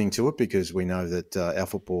enjoyed listening to it, because we know that our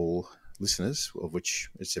football listeners, of which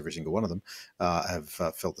it's every single one of them, have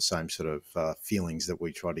felt the same sort of feelings that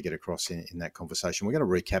we tried to get across in that conversation. We're going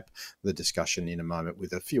to recap the discussion in a moment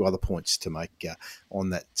with a few other points to make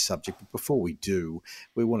on that subject. But before we do,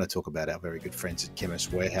 we want to talk about our very good friends at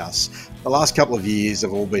Chemist Warehouse. The last couple of years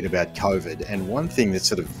have all been about COVID, and one thing that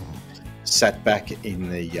sort of sat back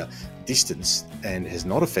in the distance and has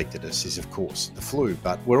not affected us is, of course, the flu.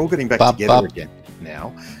 But we're all getting back together again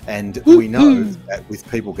now, and we know that with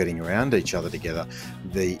people getting around each other together,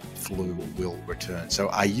 the flu will return. So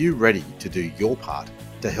are you ready to do your part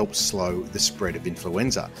to help slow the spread of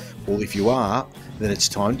influenza? Well, if you are, then it's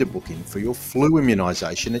time to book in for your flu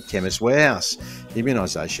immunisation at Chemist Warehouse.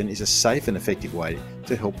 Immunisation is a safe and effective way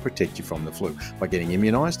to help protect you from the flu. By getting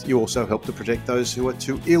immunised, you also help to protect those who are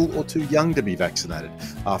too ill or too young to be vaccinated.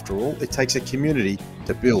 After all, it takes a community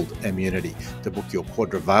to build immunity. To book your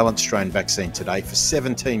quadrivalent strain vaccine today for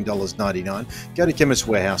 $17.99, go to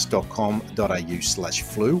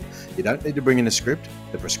chemistwarehouse.com.au/flu. You don't need to bring in a script.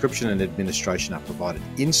 The prescription and administration are provided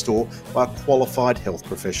in-store by a qualified health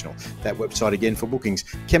professional. That website again for bookings,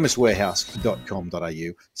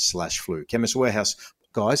 chemistwarehouse.com.au/flu. Chemist Warehouse,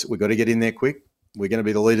 guys, we've got to get in there quick. We're going to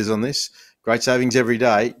be the leaders on this. Great savings every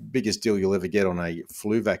day. Biggest deal you'll ever get on a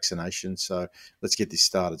flu vaccination. So let's get this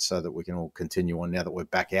started so that we can all continue on now that we're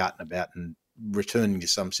back out and about and returning to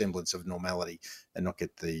some semblance of normality and not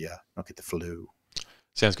get the flu.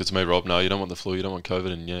 Sounds good to me, Rob. No, you don't want the flu, you don't want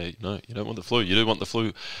COVID, and you don't want the flu. You do want the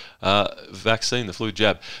flu vaccine, the flu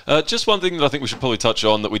jab. Just one thing that I think we should probably touch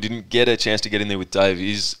on that we didn't get a chance to get in there with Dave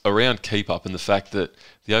is around Keep Up and the fact that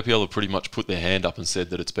the APL have pretty much put their hand up and said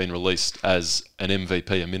that it's been released as an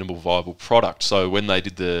MVP, a minimal viable product. So when they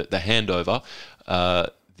did the handover,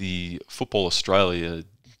 the Football Australia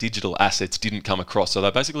digital assets didn't come across. So they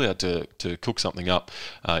basically had to cook something up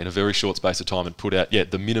in a very short space of time and put out,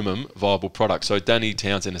 the minimum viable product. So Danny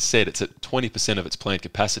Townsend has said it's at 20% of its planned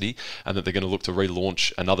capacity and that they're going to look to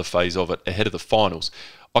relaunch another phase of it ahead of the finals.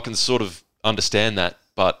 I can sort of understand that,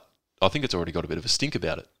 but I think it's already got a bit of a stink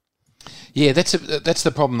about it. Yeah, that's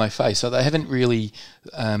the problem they face. So they haven't really...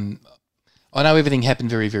 I know everything happened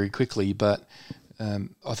very, very quickly, but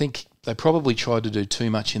I think they probably tried to do too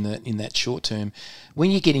much in that short term. When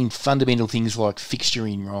you're getting fundamental things like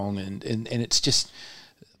fixturing wrong, and it's just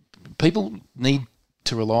people need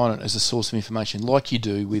to rely on it as a source of information, like you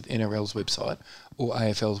do with NRL's website or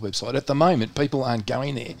AFL's website. At the moment, people aren't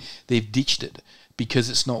going there; they've ditched it because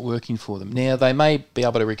it's not working for them. Now they may be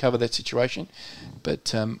able to recover that situation,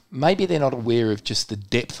 but maybe they're not aware of just the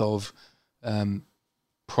depth of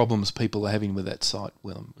problems people are having with that site,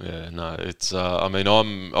 Willem. Yeah, no, it's. I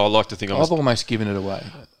like to think I've almost given it away,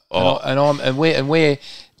 we're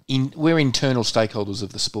internal stakeholders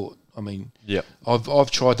of the sport. I mean,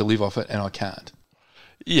 I've tried to live off it and I can't.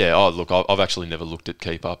 Yeah, look, I've actually never looked at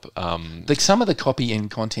Keep Up. Some of the copy and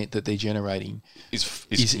content that they're generating is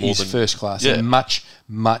first class and much,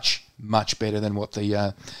 much, much better than what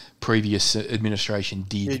the previous administration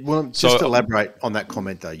did. Yeah, well, just elaborate on that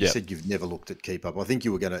comment, though. You said you've never looked at Keep Up. I think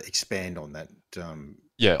you were going to expand on that.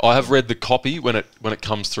 I have read the copy when it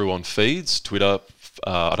comes through on feeds, Twitter.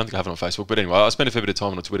 I don't think I have it on Facebook, but anyway, I spend a fair bit of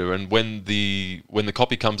time on Twitter, and when the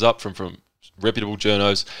copy comes up from reputable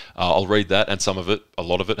journos, I'll read that, and a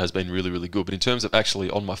lot of it has been really, really good. But in terms of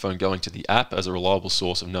actually on my phone going to the app as a reliable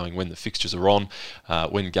source of knowing when the fixtures are on,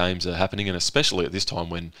 when games are happening, and especially at this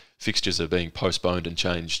time when fixtures are being postponed and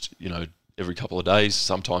changed, every couple of days,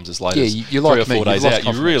 sometimes as late as 3 or 4 days out.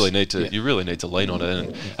 You really need to lean on it.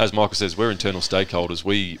 And as Michael says, we're internal stakeholders.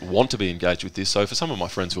 We want to be engaged with this. So for some of my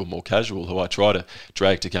friends who are more casual, who I try to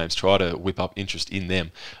drag to games, try to whip up interest in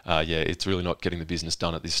them, it's really not getting the business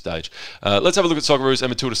done at this stage. Let's have a look at Socceroos and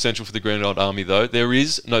Matilda Central for the Green and Gold Army, though. There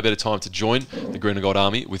is no better time to join the Green and Gold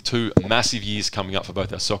Army with 2 massive years coming up for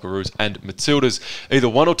both our Socceroos and Matildas. Either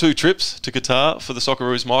 1 or 2 trips to Qatar for the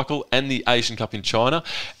Socceroos, Michael, and the Asian Cup in China,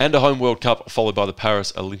 and a home World Cup followed by the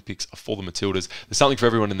Paris Olympics for the Matildas. There's something for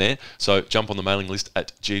everyone in there, so jump on the mailing list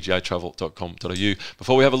at gjatravel.com.au.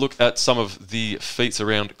 Before we have a look at some of the feats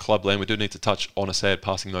around Clubland, we do need to touch on a sad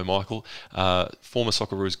passing though, Michael. Former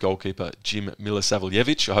Socceroos goalkeeper Jim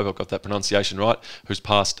Milosavljevic, I hope I got that pronunciation right, who's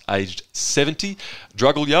passed aged 70.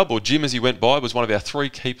 Drugeljub, or Jim as he went by, was one of our 3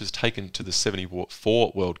 keepers taken to the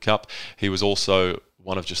 74 World Cup. He was also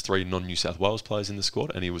one of just 3 non-New South Wales players in the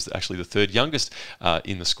squad, and he was actually the 3rd youngest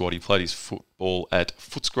in the squad. He played his football at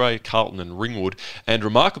Footscray, Carlton and Ringwood, and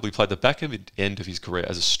remarkably played the back end of his career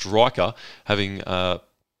as a striker, having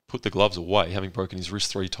put the gloves away, having broken his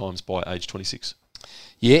wrist 3 times by age 26.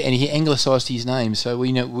 Yeah, and he anglicised his name. So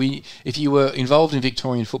if you were involved in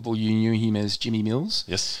Victorian football, you knew him as Jimmy Mills.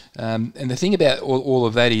 Yes. And the thing about all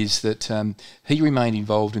of that is that he remained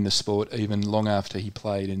involved in the sport even long after he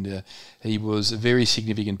played, and he was a very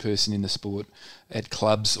significant person in the sport at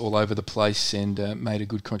clubs all over the place, and made a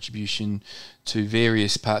good contribution to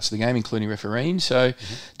various parts of the game, including refereeing. So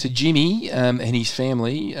to Jimmy and his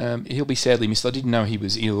family, he'll be sadly missed. I didn't know he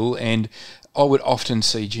was ill, and I would often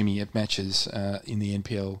see Jimmy at matches in the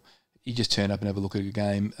NPL. He'd just turn up and have a look at a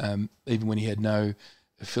game, even when he had no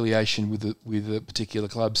affiliation with a particular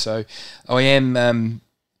club. So I am,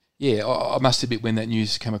 I must admit, when that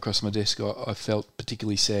news came across my desk, I felt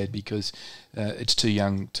particularly sad because it's too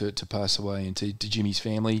young to pass away. And to Jimmy's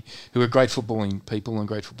family, who are great footballing people and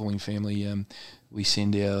great footballing family, we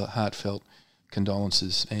send our heartfelt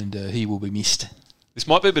condolences, and he will be missed. This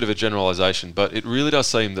might be a bit of a generalisation, but it really does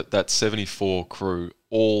seem that 74 crew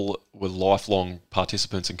all were lifelong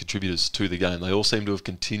participants and contributors to the game. They all seem to have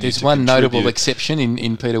continued There's to one contribute. notable exception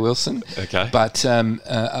in Peter Wilson. Okay. But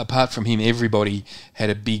apart from him, everybody had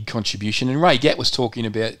a big contribution. And Ray Gatt was talking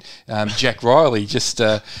about Jack Riley just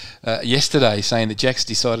yesterday, saying that Jack's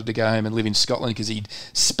decided to go home and live in Scotland because he'd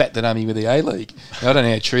spat the dummy with the A-League. Now, I don't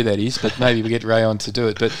know how true that is, but maybe we'll get Ray on to do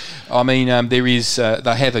it. But, I mean, there is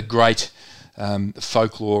they have a great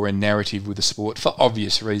folklore and narrative with the sport for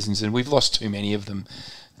obvious reasons, and we've lost too many of them.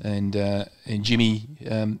 And Jimmy,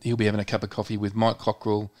 he'll be having a cup of coffee with Mike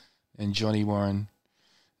Cockrell and Johnny Warren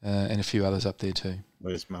and a few others up there too.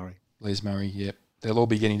 Les Murray, yep. they'll all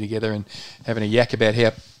be getting together and having a yak about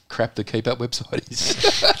how crap the Keep Up website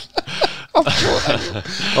is.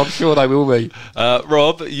 I'm sure they will be.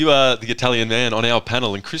 Rob, you are the Italian man on our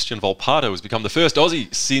panel, and Christian Volpato has become the first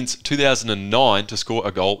Aussie since 2009 to score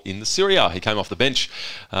a goal in the Serie A. He came off the bench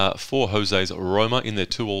for Jose's Roma in their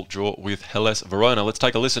 2-2 draw with Hellas Verona. Let's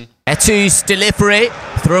take a listen. Eto'o's delivery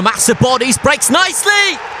through a mass of bodies breaks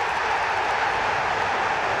nicely.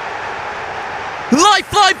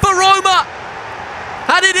 Lifeline for Roma,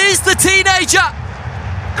 and it is the teenager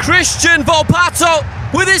Christian Volpato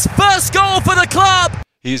with his first goal for the club.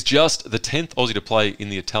 He is just the 10th Aussie to play in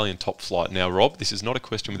the Italian top flight. Now, Rob, this is not a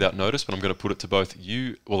question without notice, but I'm going to put it to both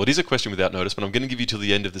you. Well, it is a question without notice, but I'm going to give you till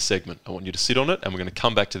the end of the segment. I want you to sit on it, and we're going to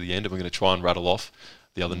come back to the end, and we're going to try and rattle off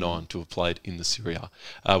the other 9 to have played in the Serie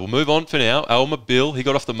A. We'll move on for now. Alma Bill, he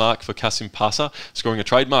got off the mark for Kasim Pasa, scoring a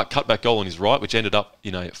trademark cutback goal on his right, which ended up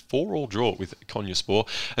in a 4-4 draw with Konyaspor.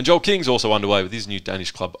 And Joel King's also underway with his new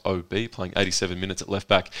Danish club OB, playing 87 minutes at left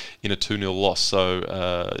back in a 2-0 loss.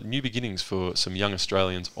 So new beginnings for some young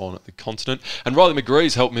Australians on the continent. And Riley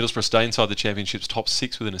McGree's helped Middlesbrough stay inside the Championship's top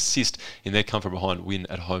 6 with an assist in their come-from-behind win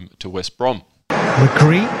at home to West Brom.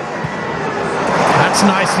 McGree, that's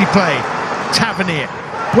nicely played. Tavernier,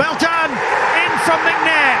 well done, in from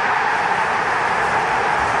McNair.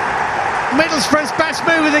 Middlesbrough's best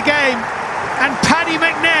move of the game, and Paddy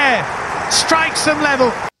McNair strikes them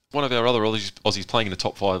level. One of our other Aussies playing in the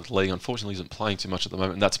top 5 league, unfortunately isn't playing too much at the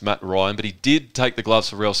moment, and that's Matt Ryan, but he did take the gloves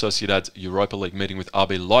for Real Sociedad's Europa League meeting with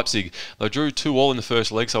RB Leipzig. They drew 2-2 in the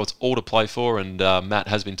first leg, so it's all to play for, and Matt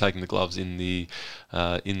has been taking the gloves in the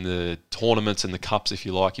tournaments and the cups, if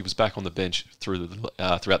you like. He was back on the bench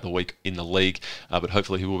throughout the week in the league, but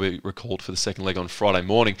hopefully he will be recalled for the second leg on Friday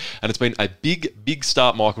morning. And it's been a big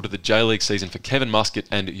start, Michael, to the J-League season for Kevin Muscat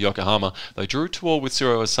and Yokohama. They drew 2-2 with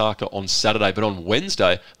Siro Osaka on Saturday, but on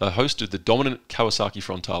Wednesday they hosted the dominant Kawasaki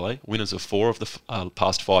Frontale, winners of 4 of the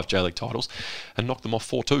past 5 J-League titles, and knocked them off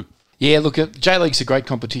 4-2. Yeah, look, J-League's a great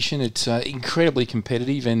competition. It's incredibly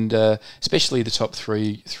competitive, and especially the top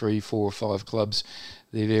 3, 4 or 5 clubs.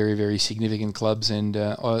 They're very, very significant clubs, and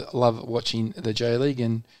I love watching the J-League,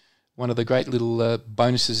 and one of the great little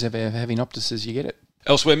bonuses of having Optus is you get it.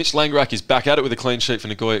 Elsewhere, Mitch Langrak is back at it with a clean sheet for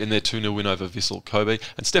Nagoya in their 2-0 win over Vissel Kobe.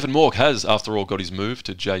 And Stefan Mork has, after all, got his move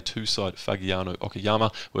to J2 side Fagiano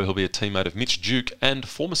Okayama, where he'll be a teammate of Mitch Duke and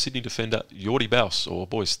former Sydney defender Jordi Baus, or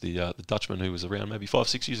Boyce, the Dutchman who was around maybe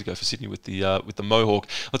 5-6 years ago for Sydney with the Mohawk.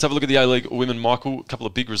 Let's have a look at the A-League women, Michael. A couple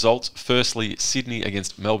of big results. Firstly, Sydney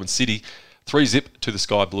against Melbourne City. 3-0 to the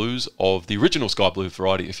Sky Blues of the original Sky Blue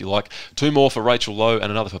variety, if you like. 2 more for Rachel Lowe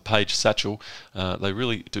and another for Paige Satchel. They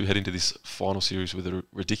really do head into this final series with a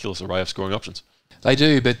ridiculous array of scoring options. They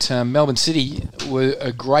do, but Melbourne City were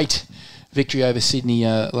a great victory over Sydney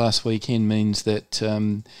last weekend means that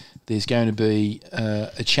there's going to be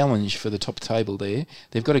a challenge for the top table there.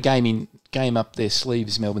 They've got a game up their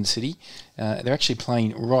sleeves, Melbourne City. They're actually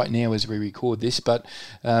playing right now as we record this, but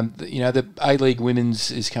the A-League Women's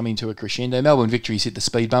is coming to a crescendo. Melbourne Victory's hit the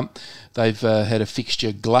speed bump. They've had a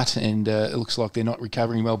fixture glut, and it looks like they're not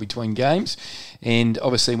recovering well between games. And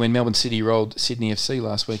obviously when Melbourne City rolled Sydney FC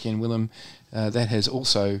last weekend, Willem, that has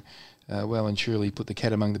also well and truly put the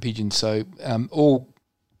cat among the pigeons. So all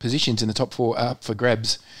positions in the top 4 are up for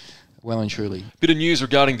grabs. Well and truly. Bit of news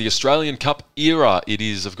regarding the Australian Cup era. It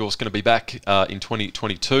is, of course, going to be back in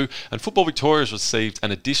 2022. And Football Victoria has received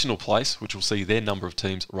an additional place, which will see their number of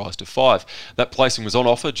teams rise to 5. That placing was on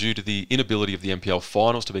offer due to the inability of the NPL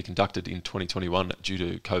finals to be conducted in 2021 due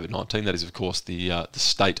to COVID-19. That is, of course, the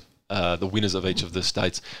state. The winners of each of the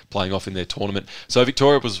states playing off in their tournament. So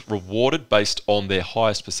Victoria was rewarded based on their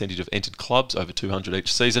highest percentage of entered clubs, over 200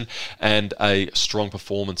 each season, and a strong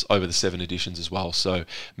performance over the 7 editions as well. So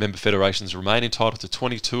member federations remain entitled to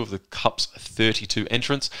 22 of the Cup's 32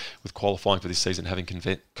 entrants, with qualifying for this season having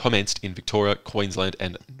commenced in Victoria, Queensland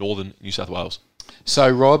and Northern New South Wales. So,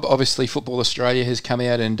 Rob, obviously Football Australia has come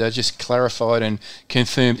out and just clarified and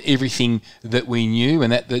confirmed everything that we knew,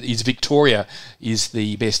 and that is Victoria is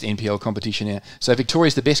the best NPL competition now. So Victoria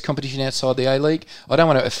is the best competition outside the A-League. I don't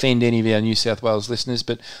want to offend any of our New South Wales listeners,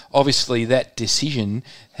 but obviously that decision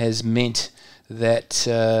has meant that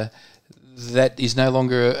that is no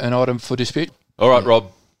longer an item for dispute. All right,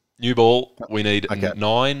 Rob. New ball. We need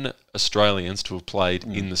 9 Australians to have played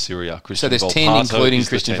in the Serie A. So there's 10, including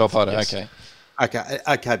Christian Volpato. Yes.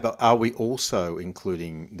 Okay, but are we also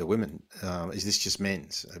including the women? Is this just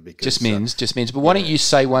men's? Because, just men's. But why don't you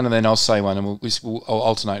say one and then I'll say one, and we'll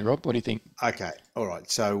alternate. Rob, what do you think? Okay, all right.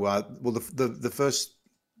 So, well,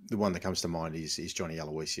 the the one that comes to mind is Johnny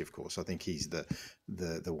Aloisi, of course. I think he's the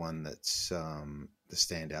one that's the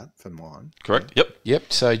standout for mine. Correct.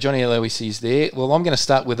 Yep. So Johnny Aloisi is there. Well, I'm going to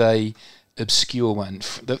start with a obscure one.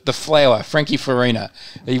 The flower, Frankie Farina.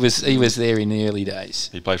 He was there in the early days.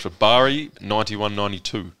 He played for Bari,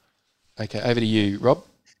 91-92. Okay, over to you, Rob.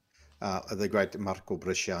 The great Marco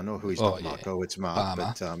Bresciano, who is not Marco, it's Mark.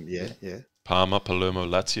 Parma. But yeah. Parma, Palermo,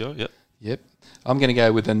 Lazio. Yep. I'm going to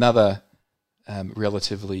go with another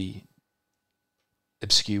relatively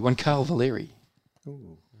obscure one, Carl Valeri.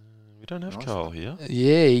 We don't have Carl here.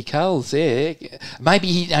 Yeah, Carl's there. Maybe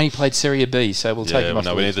he only played Serie B, so we'll take him off.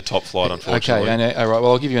 No, we need the top flight, unfortunately. Okay, all right.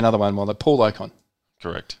 Well, I'll give you another one. Paul Ocon.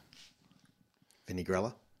 Correct. Vinnie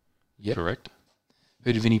Grella. Yep. Correct.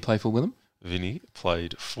 Who did Vinny play for, Willem? Vinny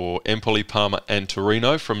played for Empoli, Parma and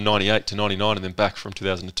Torino from 98 to 99 and then back from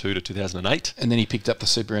 2002 to 2008. And then he picked up the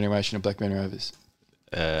superannuation of Blackburn Rovers.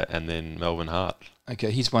 And then Melbourne Heart.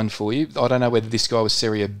 Okay, here's one for you. I don't know whether this guy was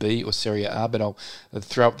Serie B or Serie A, but I'll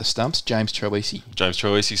throw up the stumps. James Troisi. James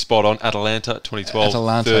Troisi, spot on. Atalanta,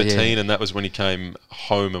 2012-13, and that was when he came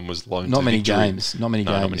home and was loaned Not to many Victory. games. Not many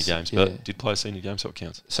games, but did play a senior game, so it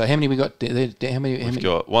counts. So how many we got? We've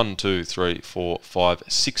got 1, 2, 3, 4, 5,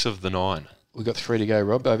 6 of the 9. We've got 3 to go,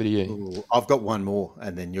 Rob. Over to you. Ooh, I've got one more,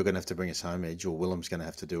 and then you're going to have to bring us home, Edge, or Willem's going to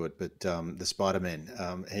have to do it. But the Spider-Man.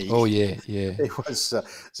 He was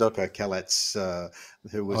Zoko Kalats,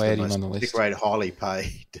 who was the most great, highly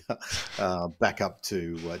paid backup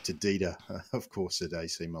to Dida, of course, at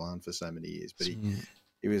AC Milan for so many years. But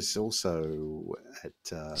he was also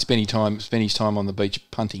at spent his time on the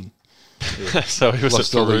beach punting. Yeah. So he was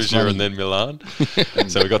at Perugia and then Milan.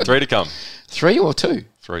 So we've got 3 to come. 3 or 2?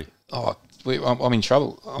 3. Oh, I'm in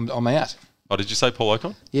trouble. I'm out. Oh, did you say Paul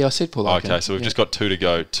Ocon? Yeah, I said Paul Ocon. Okay, so we've just got 2 to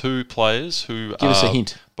go. 2 players who Give us a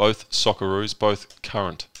hint. Both Socceroos, both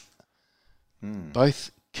current. Both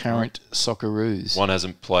current Socceroos. One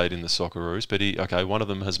hasn't played in the Socceroos, but one of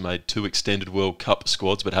them has made 2 extended World Cup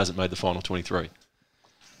squads but hasn't made the final 23.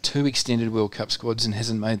 2 extended World Cup squads and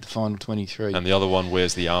hasn't made the final 23. And the other one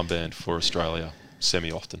wears the armband for Australia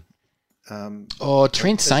semi-often.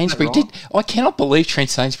 Trent Sainsbury I cannot believe Trent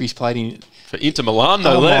Sainsbury's played for Inter Milan,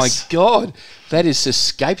 no less. Oh my God, that has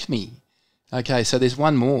escaped me. Okay, so there's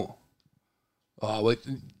one more.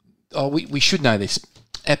 We should know this.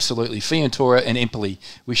 Absolutely, Fiorentina and Empoli.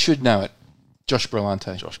 We should know it. Josh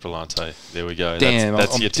Brillante. There we go. Damn,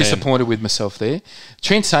 that's I'm your 10. disappointed with myself there.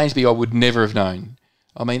 Trent Sainsbury, I would never have known.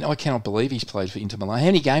 I mean, I cannot believe he's played for Inter Milan. How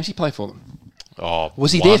many games did he play for them?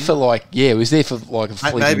 Was he there for a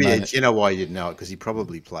fleeting maybe moment? You know why you didn't know it? Because he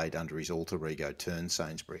probably played under his alter ego, Turn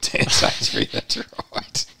Sainsbury. Turn Sainsbury, that's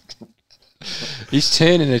right. Is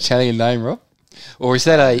Turn an Italian name, Rob? Or is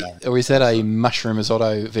that a mushroom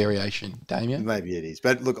risotto variation, Damien? Maybe it is.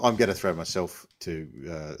 But look, I'm going to throw myself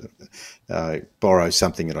to borrow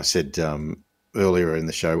something that I said earlier in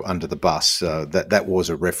the show, under the bus. That was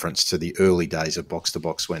a reference to the early days of Box to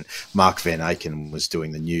Box when Mark Van Aken was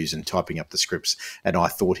doing the news and typing up the scripts, and I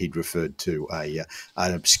thought he'd referred to an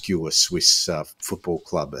obscure Swiss football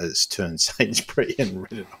club as Turn Sainsbury and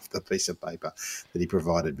read it off the piece of paper that he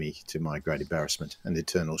provided me, to my great embarrassment and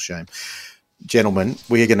eternal shame. Gentlemen,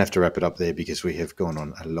 we are going to have to wrap it up there because we have gone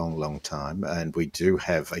on a long, long time, and we do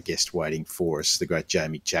have a guest waiting for us, the great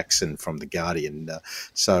Jamie Jackson from The Guardian.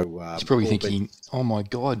 He's probably thinking, oh my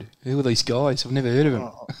God, who are these guys? I've never heard of them.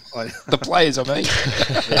 The players, I mean.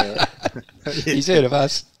 He's heard of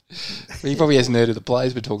us. He probably hasn't heard of the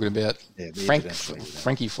players we're talking about.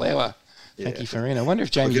 Frankie Flower. Frankie Farina. I wonder if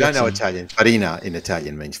Jamie. You don't know Italian. Farina in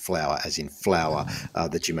Italian means flour, as in flour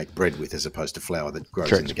that you make bread with, as opposed to flour that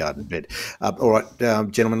grows in the garden bed. All right,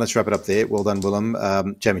 gentlemen, let's wrap it up there. Well done,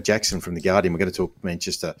 Willem. Jamie Jackson from The Guardian. We're going to talk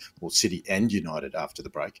Manchester, City and United after the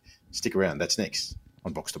break. Stick around. That's next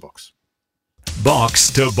on Box to Box. Box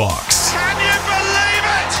to Box. Can you believe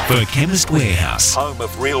it? For Chemist Warehouse. Home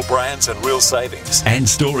of real brands and real savings. And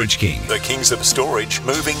Storage King. The kings of storage,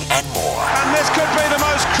 moving and more. And this could be the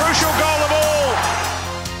most crucial goal of all.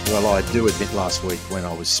 Well, I do admit last week when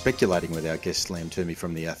I was speculating with our guest Liam Toomey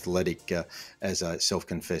from The Athletic as a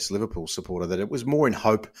self-confessed Liverpool supporter that it was more in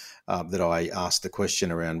hope that I asked the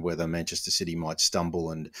question around whether Manchester City might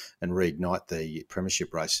stumble and reignite the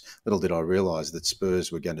premiership race. Little did I realise that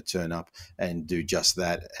Spurs were going to turn up and do just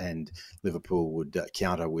that, and Liverpool would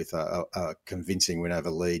counter with a convincing win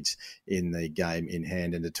over Leeds in the game in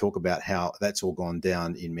hand. And to talk about how that's all gone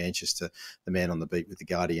down in Manchester, the man on the beat with The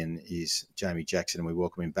Guardian is Jamie Jackson, and we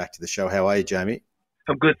welcome him back to the show. How are you, Jamie?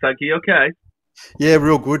 I'm good, thank you. Okay. Yeah,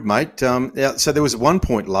 real good, mate. So there was one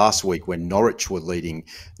point last week when Norwich were leading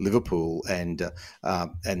Liverpool and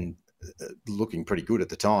looking pretty good at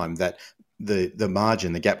the time, that the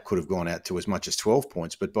margin, the gap could have gone out to as much as 12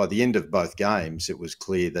 points. But by the end of both games, it was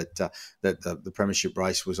clear that the premiership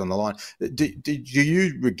race was on the line. Do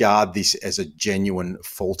you regard this as a genuine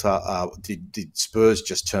falter? Did Spurs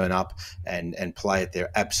just turn up and play at their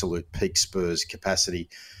absolute peak Spurs capacity,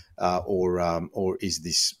 or is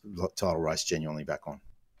this title race genuinely back on?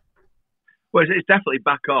 Well, it's definitely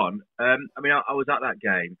back on. I was at that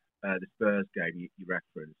game, the Spurs game you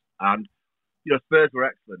referenced, and Spurs were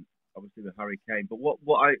excellent, obviously with Harry Kane. But what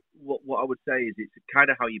I would say is it's kind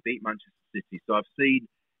of how you beat Manchester City. So I've seen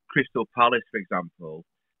Crystal Palace, for example,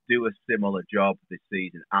 do a similar job this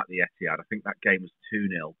season at the Etihad. I think that game was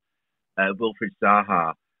 2-0. Wilfried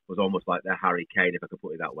Zaha was almost like their Harry Kane, if I could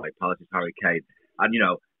put it that way. Palace's Harry Kane. And,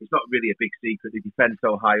 it's not really a big secret. They defend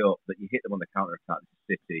so high up that you hit them on the counter-attack to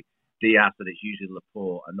City. Diaz, and it's usually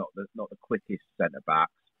Laporte and not the quickest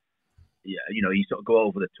centre-backs. Yeah, you sort of go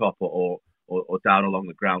over the top or down along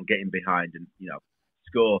the ground, get in behind and,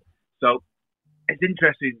 score. So it's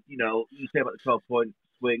interesting, you say about the 12-point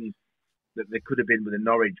swing that they could have been with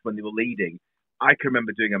Norwich when they were leading. I can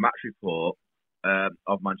remember doing a match report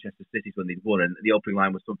of Manchester City when they'd won, and the opening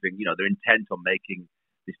line was something, they're intent on making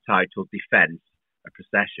this title defence a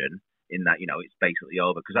procession in that, it's basically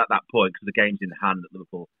over. Because at that point, because the game's in hand that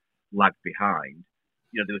Liverpool lagged behind,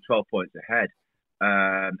 they were 12 points ahead.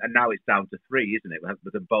 And now it's down to 3, isn't it?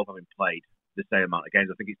 With them both having played the same amount of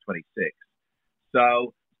games. I think it's 26.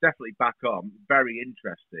 So it's definitely back on. Very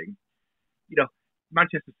interesting.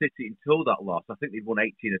 Manchester City, until that loss, I think they've won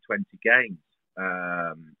 18 or 20 games.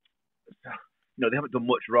 They haven't done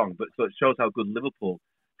much wrong, but so it shows how good Liverpool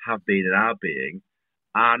have been and are being.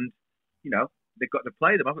 And, they've got to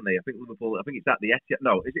play them, haven't they? I think it's at the Etihad.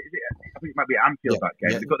 No, is it? I think it might be at Anfield that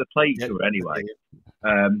game. They've got to play each other anyway.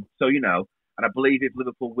 And I believe if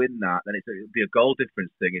Liverpool win that, then it'll be a goal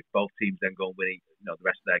difference thing if both teams then go and win, the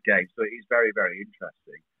rest of their games. So it is very, very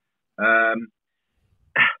interesting.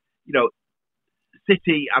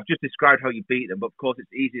 City, I've just described how you beat them, but of course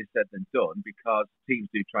it's easier said than done because teams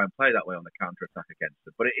do try and play that way on the counter-attack against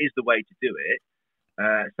them. But it is the way to do it.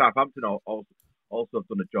 Southampton also have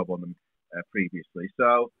done a job on them previously.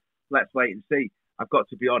 So let's wait and see. I've got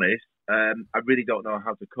to be honest, I really don't know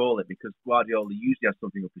how to call it because Guardiola usually has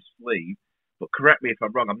something up his sleeve. But correct me if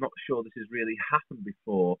I'm wrong, I'm not sure this has really happened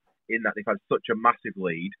before in that they've had such a massive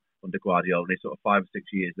lead under Guardiola in his sort of 5 or 6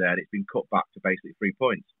 years there, and it's been cut back to basically 3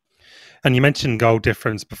 points. And you mentioned goal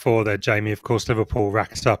difference before there, Jamie. Of course, Liverpool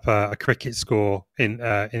racked up a cricket score in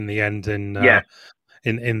the end in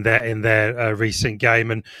their recent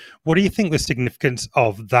game. And what do you think the significance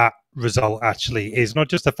of that result actually is? Not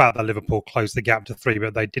just the fact that Liverpool closed the gap to 3,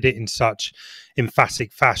 but they did it in such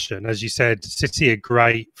emphatic fashion. As you said, City are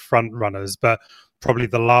great front runners, but probably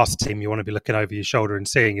the last team you want to be looking over your shoulder and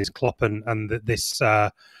seeing is Klopp and this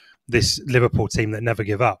Liverpool team that never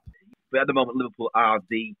give up. But at the moment, Liverpool are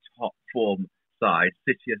the top form side.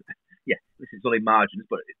 City, this is only margins,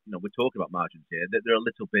 but we're talking about margins here. They're a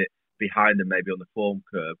little bit behind them, maybe on the form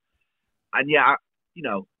curve. And I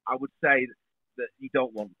would say that you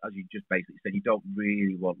don't want, as you just basically said, you don't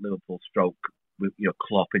really want Liverpool stroke with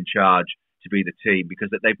Klopp in charge to be the team because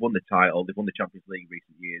they've won the title, they've won the Champions League in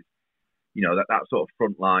recent years. That sort of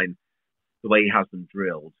front line, the way he has them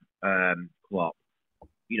drilled, Klopp,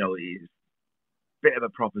 is bit of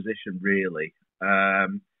a proposition, really.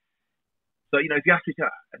 So, if you ask me to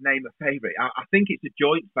name a favourite, I think it's a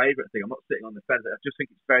joint favourite thing. I'm not sitting on the fence. I just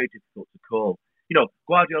think it's very difficult to call.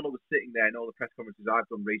 Guardiola was sitting there in all the press conferences I've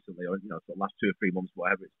done recently, or sort of last 2 or 3 months,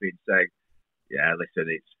 whatever it's been, saying, "Yeah, listen,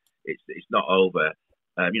 it's not over."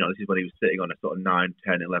 This is when he was sitting on a sort of 9,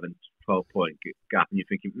 10, 11, 12 point gap, and you're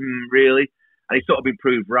thinking, really? And he's sort of been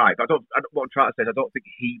proved right. But what I'm trying to say is I don't think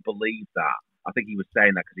he believed that. I think he was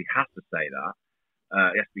saying that because he has to say that.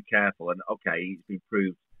 He has to be careful, and okay, he's been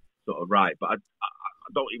proved sort of right. But I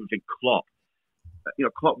don't even think Klopp.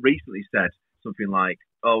 Klopp recently said something like,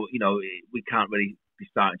 "Oh, we can't really be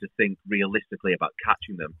starting to think realistically about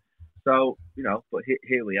catching them." So, but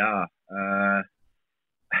here we are.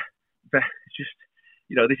 It's just,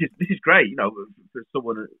 this is great. For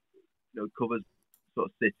someone who covers sort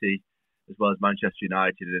of City as well as Manchester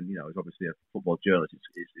United, and is obviously a football journalist.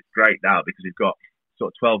 It's great now because we've got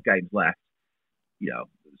sort of 12 games left.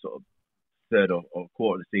 Sort of third or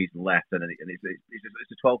quarter of the season left, and it's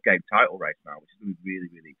a 12-game title race now, which is going to be really,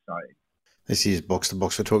 really exciting. This is Box to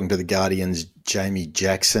Box. We're talking to the Guardian's Jamie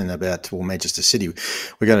Jackson about Manchester City.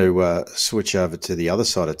 We're going to switch over to the other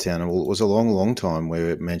side of town. Well, it was a long, long time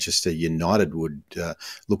where Manchester United would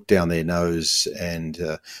look down their nose and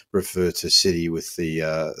refer to City with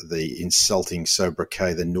the insulting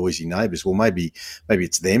sobriquet, the noisy neighbours. Well, maybe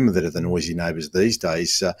it's them that are the noisy neighbours these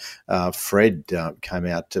days. Fred came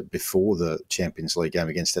out before the Champions League game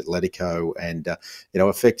against Atletico and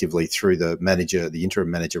effectively threw the interim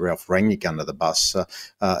manager Ralph Rangnick under the bus.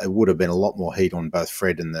 It would have been a lot more heat on both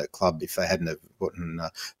Fred and the club if they hadn't have gotten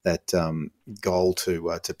that goal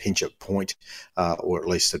to pinch a point or at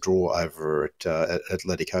least a draw over at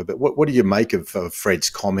Atletico. But what do you make of Fred's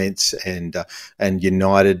comments and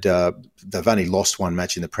United? They've only lost one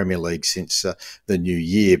match in the Premier League since the new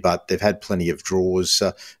year, but they've had plenty of draws.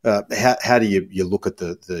 How do you look at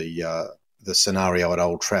the scenario at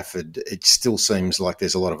Old Trafford? It still seems like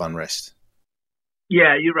there's a lot of unrest.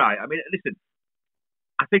 Yeah, you're right. I mean, listen,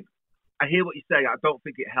 I think I hear what you're saying. I don't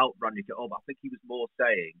think it helped Rangnick at all, but I think he was more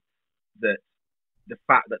saying that the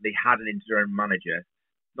fact that they had an interim manager,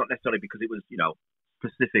 not necessarily because it was,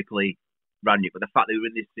 specifically Rangnick, but the fact that they were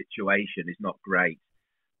in this situation is not great.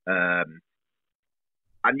 And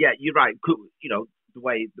yeah, you're right. The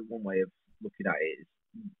one way of looking at it is,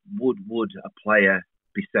 would a player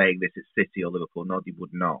be saying this at City or Liverpool? No, they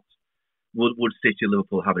would not. Would City or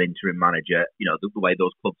Liverpool have an interim manager, the way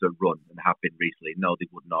those clubs are run and have been recently? No, they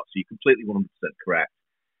would not. So you're completely 100% correct.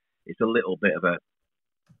 It's a little bit of a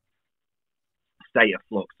state of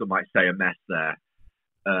flux, some might say a mess there.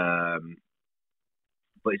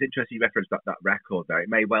 But it's interesting you referenced that record there. It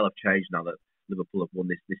may well have changed now that Liverpool have won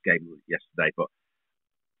this game yesterday, but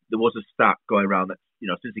there was a stat going around that,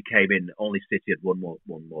 since he came in, only City had won more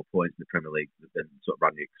points in the Premier League than sort of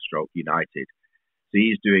Rangnick / United. So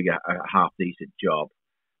he's doing a half decent job.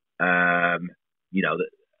 They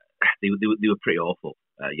were pretty awful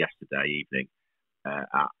yesterday evening at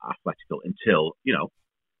Atletico until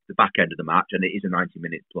the back end of the match, and it is a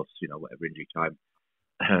 90-minute plus whatever injury time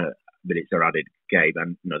minutes are added game,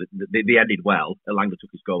 and they ended well. Elanga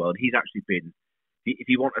took his goal well, and he's actually been, if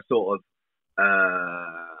you want a sort of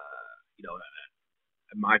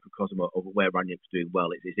a microcosm of where Rangnick's doing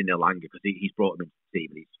well, it's in Elanga, because he's brought him into the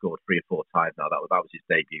team and he's scored 3 or 4 times now. That was his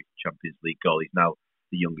debut Champions League goal. He's now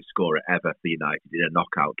the youngest scorer ever for United in a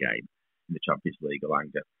knockout game in the Champions League,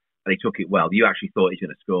 Elanga. And he took it well. You actually thought he's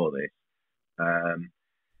going to score this.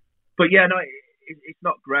 But yeah, no, it's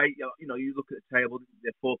not great. You look at the table,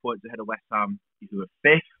 they're 4 points ahead of West Ham, who are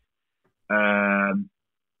 5th.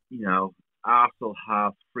 Arsenal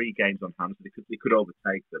have 3 games on hand, so they could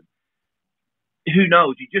overtake them. Who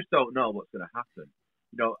knows? You just don't know what's going to happen.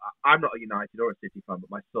 I'm not a United or a City fan, but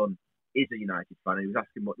my son is a United fan. He was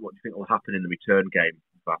asking what do you think will happen in the return game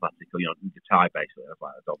for Atletico, the tie basically. I was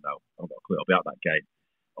like, I don't know. I haven't got a clue. I'll be at that game,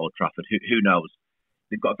 Old Trafford. Who knows?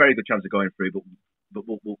 They've got a very good chance of going through, but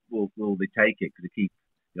will they take it? Because they keep,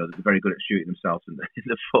 they're very good at shooting themselves in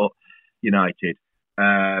the foot. United,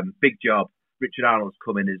 big job. Richard Arnold's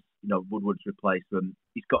come in as Woodward's replacement.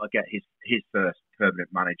 He's got to get his first permanent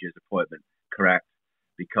manager's appointment correct,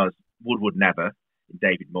 because Woodward never,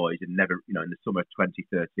 David Moyes, and never, in the summer of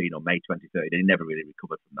 2013 or May 2013, he never really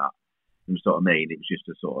recovered from that. You know what I mean? It was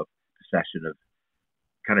just a sort of succession of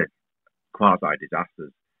kind of quasi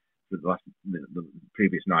disasters for the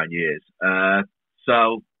previous 9 years.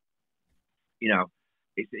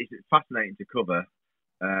 It's fascinating to cover.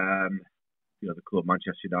 The club,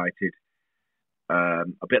 Manchester United.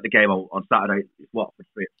 I'll be at the game on Saturday. It's Watford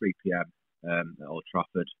at 3 p.m. At Old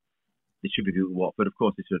Trafford. They should be beating Watford, of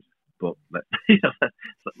course they should. But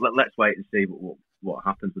let's wait and see what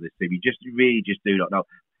happens with this team. You really do not know.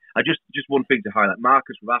 Just one thing to highlight: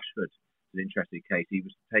 Marcus Rashford is an interesting case. He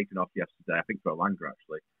was taken off yesterday, I think for Elanga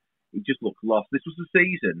actually. He just looked lost. This was the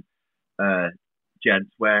season,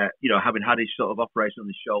 gents, where having had his sort of operation on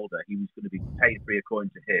his shoulder, he was going to be paid free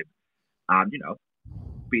according to him, and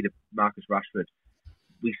be the Marcus Rashford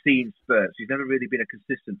we've seen spurts. He's never really been a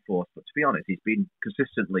consistent force, but to be honest, he's been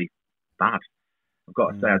consistently bad. I've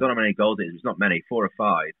got to say, I don't know how many goals it is. It's not many, 4 or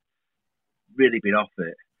 5. Really been off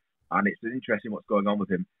it, and it's interesting what's going on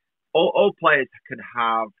with him. All players can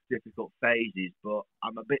have difficult phases, but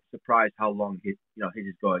I'm a bit surprised how long his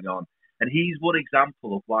is going on. And he's one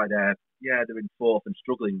example of why they're in 4th and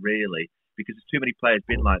struggling really, because there's too many players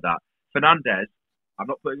been like that. Fernandes, I'm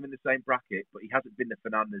not putting him in the same bracket, but he hasn't been the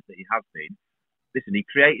Fernandes that he has been. Listen, he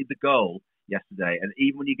created the goal yesterday, and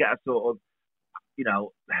even when you get a sort of,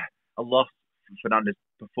 a loss from Fernandes'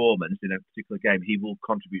 performance in a particular game, he will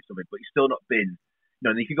contribute something, but he's still not been,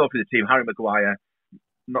 and you can go through the team. Harry Maguire,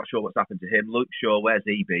 not sure what's happened to him. Luke Shaw, where's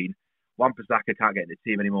he been? Wan-Bissaka can't get in the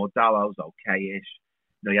team anymore. Dalot's okay-ish.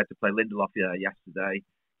 He had to play Lindelof yesterday.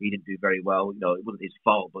 He didn't do very well. It wasn't his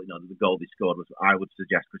fault, but the goal he scored was, I would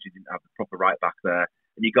suggest, because he didn't have the proper right back there.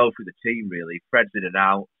 And you go through the team really. Fred's in and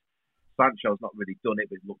out. Sancho's not really done it,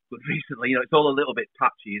 but it looked good recently. It's all a little bit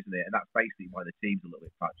patchy, isn't it? And that's basically why the team's a little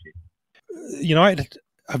bit patchy. United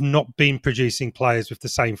have not been producing players with the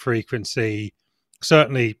same frequency,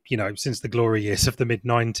 certainly, since the glory years of the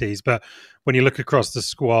mid-90s. But when you look across the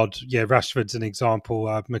squad, Rashford's an example.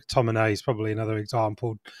 McTominay is probably another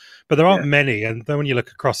example. But there aren't many. And then when you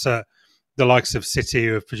look across at the likes of City,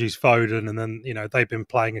 who have produced Foden, and then, they've been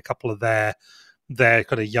playing a couple of their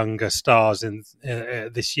kind of younger stars in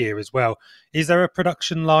this year as well. Is there a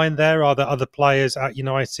production line there? Are there other players at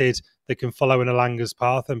United that can follow in Elanga's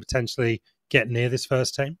path and potentially get near this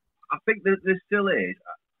first team? I think that there still is.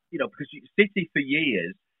 Because City for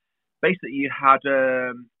years, basically you had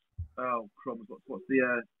crumbs. What's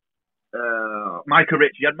the Micah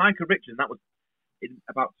Richards? You had Micah Richards, and that was in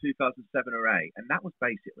about 2007 or 8, and that was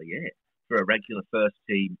basically it for a regular first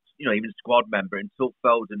team. Even squad member until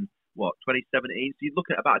Foden, 2017. So you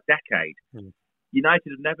look at about a decade.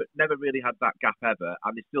 United have never really had that gap ever,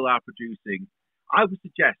 and they still are producing. I would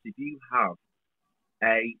suggest if you have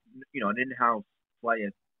an in-house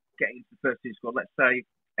player getting into the first team squad, let's say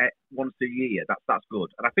once a year, that's good.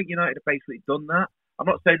 And I think United have basically done that. I'm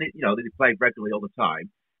not saying that they play regularly all the time.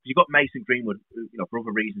 You've got Mason Greenwood, for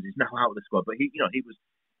other reasons, he's now out of the squad. But he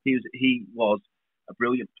was a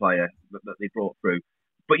brilliant player that they brought through.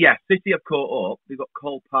 But yeah, City have caught up. They've got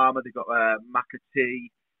Cole Palmer, they've got McAtee,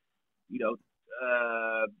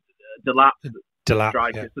 Delap,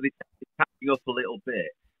 striker. So they're catching up a little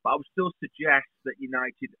bit. But I would still suggest that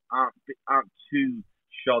United aren't too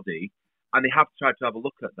shoddy. And they have tried to have a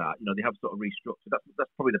look at that. They have sort of restructured.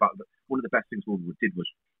 That's probably one of the best things Woodward did was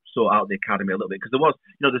sort out the academy a little bit. Because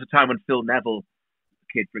there's a time when Phil Neville,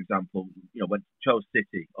 kid, for example, chose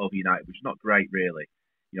City over United, which is not great, really.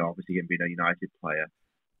 Obviously him being a United player.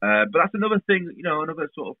 But that's another thing, another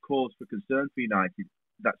sort of cause for concern for United,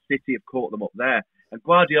 that City have caught them up there. And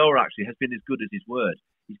Guardiola actually has been as good as his word.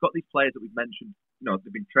 He's got these players that we've mentioned,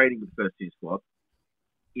 they've been training with the first team squad,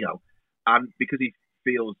 and because he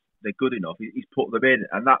feels they're good enough, he's put them in,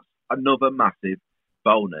 and that's another massive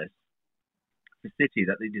bonus for City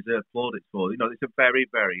that they deserve plaudits for. It's a very,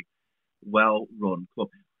 very well-run club.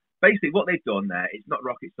 Basically, what they've done there is not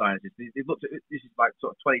rocket science. They've looked at this is like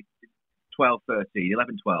sort of 2012, 13,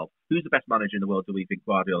 11, 12. Who's the best manager in the world? Do we think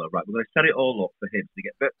Guardiola? Right, we're going to set it all up for him to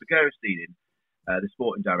get Bergerstein in, the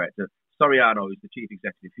sporting director. Soriano, who's the chief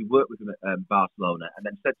executive, who worked with him at Barcelona, and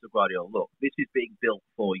then said to Guardiola, "Look, this is being built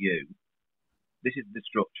for you. This is the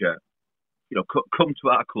structure. Come to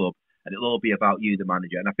our club, and it'll all be about you, the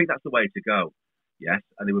manager." And I think that's the way to go. Yes,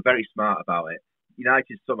 and they were very smart about it.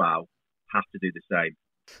 United somehow have to do the same.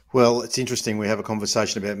 Well, it's interesting. We have a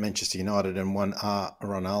conversation about Manchester United, and one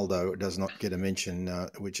Ronaldo does not get a mention,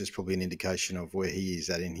 which is probably an indication of where he is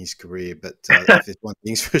at in his career. But if there's one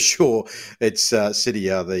thing's for sure, it's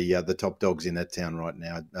City are the top dogs in that town right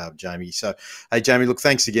now, Jamie. So, hey, Jamie, look,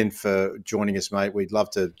 thanks again for joining us, mate. We'd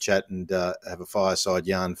love to chat and have a fireside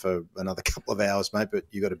yarn for another couple of hours, mate, but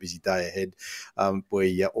you've got a busy day ahead.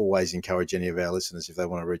 We always encourage any of our listeners, if they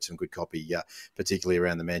want to read some good copy, particularly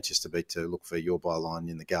around the Manchester beat, to look for your byline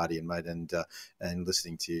in the Guardian, mate, and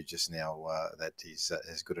listening to you just now, that is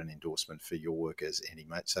as good an endorsement for your work as any,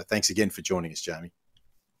 mate. So thanks again for joining us, Jamie.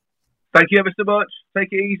 Thank you ever so much. Take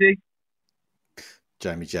it easy.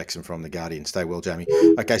 Jamie Jackson from the Guardian. Stay well, Jamie.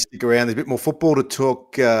 Okay, stick around. There's a bit more football to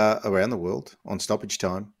talk around the world on Stoppage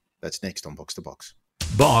Time. That's next on Box to Box.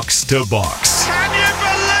 Box to Box. Can you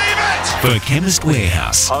believe it? For Chemist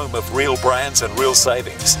Warehouse. Home of real brands and real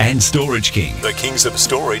savings. And Storage King. The kings of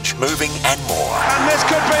storage, moving and more. And this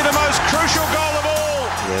could be the most crucial goal of all.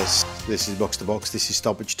 Yes, this is Box to Box. This is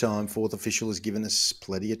Stoppage Time. Fourth official has given us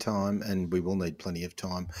plenty of time, and we will need plenty of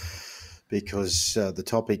time because the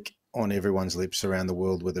topic on everyone's lips around the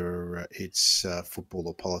world, whether it's football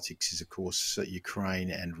or politics, is, of course,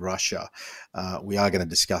 Ukraine and Russia. We are going to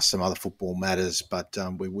discuss some other football matters, but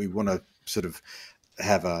we want to sort of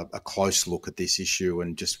have a close look at this issue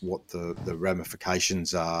and just what the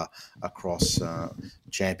ramifications are across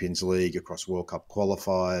Champions League, across World Cup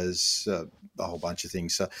qualifiers, a whole bunch of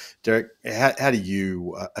things. So, Derek, how do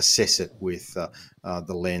you assess it with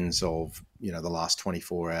the lens of the last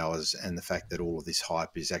 24 hours and the fact that all of this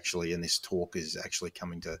hype is actually, and this talk is actually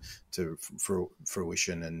coming to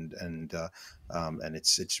fruition and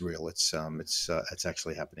it's real. It's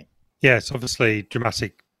actually happening. Yeah, it's obviously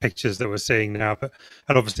dramatic pictures that we're seeing now,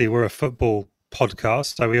 and obviously we're a football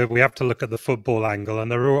podcast, so we have to look at the football angle,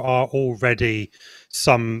 and there are already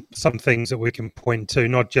some things that we can point to,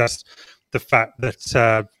 not just the fact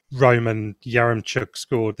that Roman Yaremchuk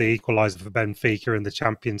scored the equaliser for Benfica in the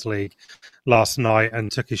Champions League last night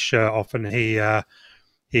and took his shirt off, and he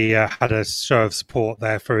had a show of support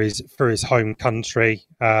there for his home country.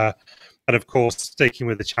 And of course, sticking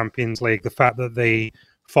with the Champions League, the fact that the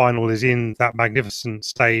final is in that magnificent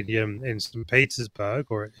stadium in St. Petersburg,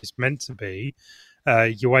 or it is meant to be,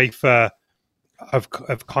 UEFA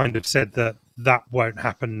have kind of said that won't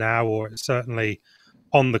happen now, or it's certainly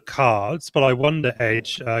on the cards. But I wonder,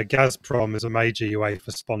 Edge, Gazprom is a major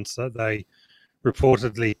UEFA sponsor. They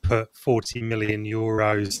reportedly put 40 million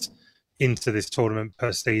euros into this tournament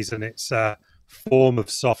per season. It's a form of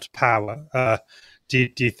soft power. Do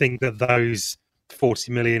you think that those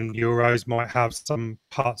 40 million euros might have some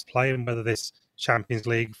part to play in whether this Champions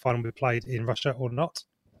League final will be played in Russia or not?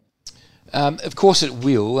 Of course it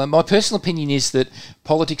will. My personal opinion is that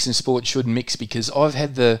politics and sport shouldn't mix, because I've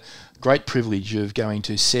had the great privilege of going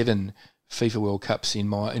to 7 FIFA World Cups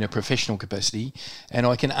in a professional capacity, and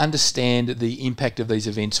I can understand the impact of these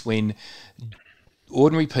events when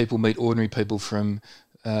ordinary people meet ordinary people from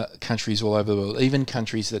countries all over the world, even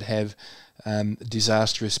countries that have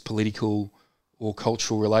disastrous political or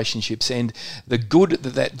cultural relationships, and the good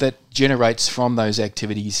that generates from those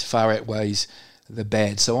activities far outweighs the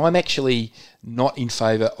bad. So I'm actually not in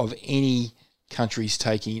favour of any countries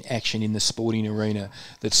taking action in the sporting arena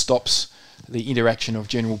that stops the interaction of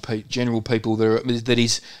general people that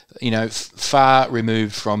is, far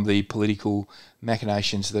removed from the political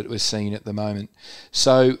machinations that we're seeing at the moment.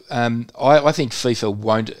 So I think FIFA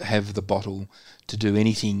won't have the bottle to do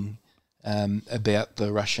anything about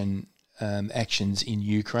the Russian actions in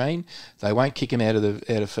Ukraine. They won't kick them out of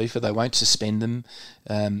FIFA. They won't suspend them.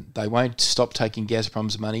 They won't stop taking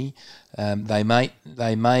Gazprom's money. They may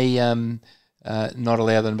not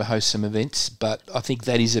allow them to host some events, but I think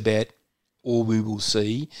that is about all we will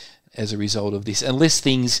see as a result of this, unless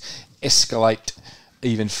things escalate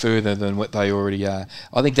even further than what they already are.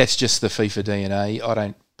 I think that's just the FIFA DNA. I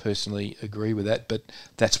don't personally agree with that, but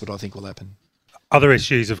that's what I think will happen. Other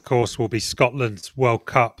issues, of course, will be Scotland's World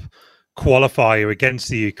Cup qualifier against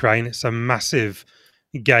the Ukraine. It's a massive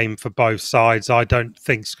game for both sides. I don't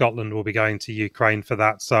think Scotland will be going to Ukraine for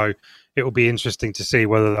that, so it will be interesting to see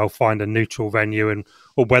whether they'll find a neutral venue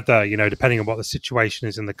or whether, depending on what the situation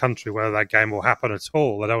is in the country, whether that game will happen at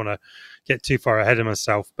all. I don't want to get too far ahead of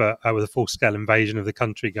myself, but with a full-scale invasion of the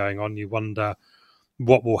country going on, you wonder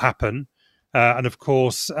what will happen. And of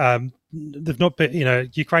course, they've not been,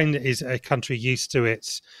 Ukraine is a country used to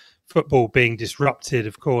its football being disrupted.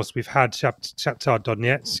 Of course, we've had Shakhtar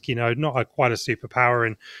Donetsk, not quite a superpower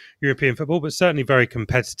in European football, but certainly very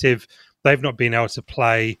competitive. They've not been able to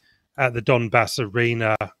play at the Donbass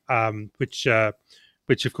Arena, which of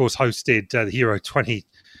course hosted the Euro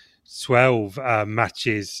 2012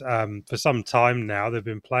 matches for some time now. They've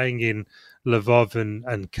been playing in Lvov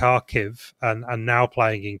and Kharkiv, and now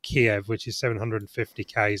playing in Kiev, which is 750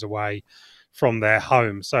 k's away from their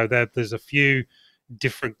home. So there's a few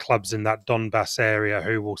different clubs in that Donbass area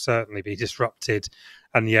who will certainly be disrupted,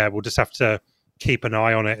 and we'll just have to keep an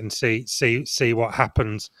eye on it and see what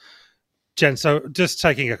happens. Jen, so just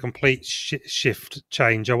taking a complete shift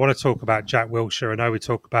change, I want to talk about Jack Wilshere. I know we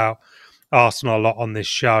talk about Arsenal a lot on this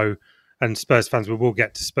show, and Spurs fans, we will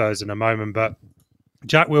get to Spurs in a moment, but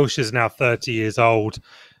Jack Wilshere is now 30 years old.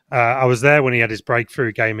 I was there when he had his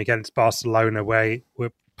breakthrough game against Barcelona, where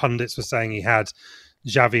pundits were saying he had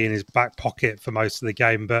Xavi in his back pocket for most of the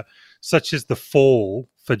game, but such is the fall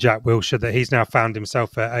for Jack Wilshere that he's now found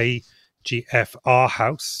himself at AGF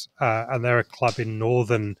Aarhus, and they're a club in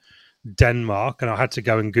northern Denmark, and I had to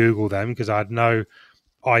go and Google them because I had no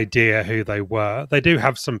idea who they were. They do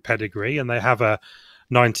have some pedigree, and they have a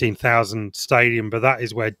 19,000 stadium, but that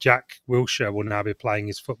is where Jack Wilshere will now be playing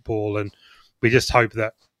his football, and we just hope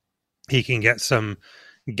that he can get some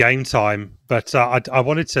game time. But I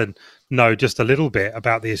wanted to know just a little bit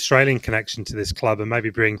about the Australian connection to this club and maybe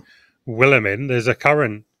bring Willem in. There's a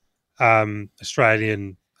current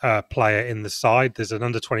Australian player in the side. There's an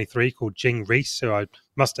under-23 called Jing Rees, who I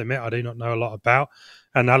must admit I do not know a lot about,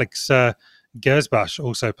 and Alex Gersbach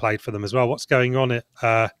also played for them as well. What's going on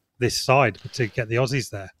at this side to get the Aussies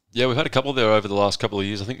there? Yeah, we've had a couple there over the last couple of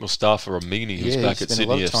years. I think Mustafa Amini, who's back at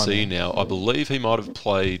Sydney FC now. I believe he might have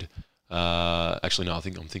played... actually, no, I'm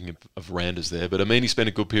thinking of Randers there. But Amini spent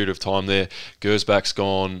a good period of time there. Gersbach's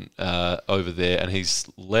gone over there, and he's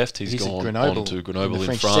left. He's gone on to Grenoble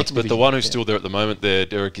in France. But the one who's still there at the moment there,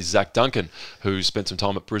 Derek, is Zach Duncan, who spent some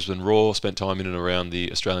time at Brisbane Roar, spent time in and around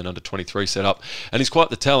the Australian under-23 setup. And he's quite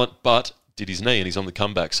the talent, but did his knee, and he's on the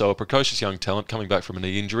comeback. So a precocious young talent coming back from a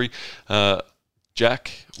knee injury.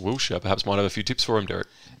 Jack Wilshere perhaps might have a few tips for him, Derek.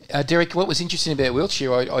 Derek, what was interesting about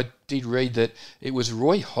Wiltshire, I did read that it was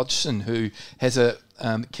Roy Hodgson who has a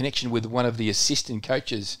connection with one of the assistant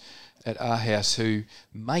coaches at our house who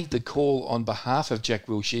made the call on behalf of Jack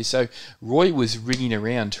Wilshere. So Roy was ringing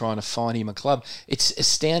around trying to find him a club. It's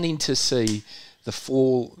astounding to see the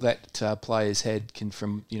fall that players had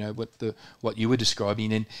from what you were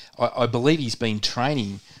describing, and I believe he's been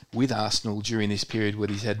training with Arsenal during this period where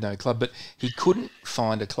he's had no club, but he couldn't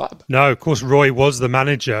find a club. No, of course, Roy was the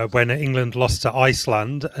manager when England lost to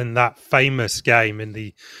Iceland in that famous game in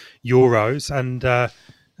the Euros, and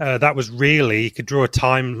that was really, you could draw a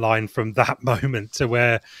timeline from that moment to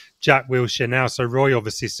where Jack Wilshere now. So Roy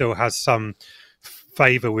obviously still has some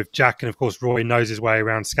favour with Jack, and of course Roy knows his way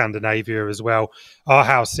around Scandinavia as well. Our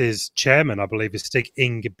house's chairman, I believe, is Stig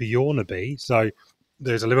Inge Bjorneby, so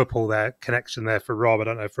there's a Liverpool connection there for Rob. I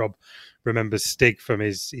don't know if Rob remembers Stig from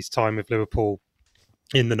his time with Liverpool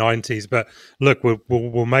in the 90s, but look,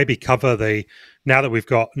 we'll maybe cover now that we've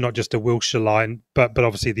got not just a Wilshere line, but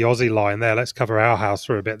obviously the Aussie line there. Let's cover our house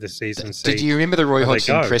for a bit this season. Did you remember the Roy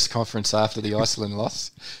Hodgson press conference after the Iceland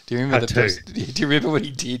loss? Do you remember do you remember what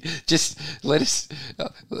he did? Just let us.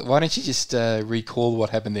 Why don't you just recall what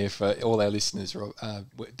happened there for all our listeners,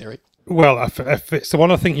 Derek? Well, if it's the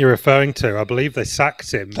one I think you're referring to, I believe they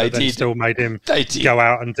sacked him, but then still made him go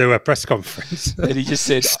out and do a press conference. And he just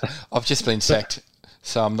said, "I've just been sacked,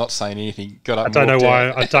 so I'm not saying anything." Got up. I don't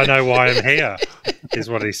know why I'm here. Is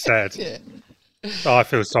what he said. Yeah. Oh, I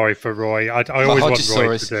feel sorry for Roy. I always want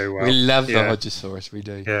Roy to do well. We love the Hodgesaurus. We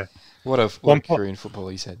do. Yeah. What a career in football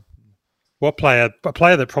he's had. A player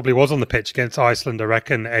that probably was on the pitch against Iceland, I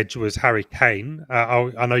reckon, Edge, was Harry Kane.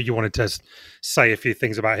 I know you wanted to say a few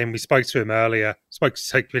things about him. We spoke to him earlier. We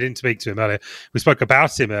didn't speak to him earlier. We spoke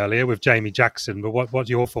about him earlier with Jamie Jackson. But what are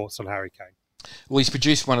your thoughts on Harry Kane? Well, he's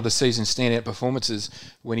produced one of the season's standout performances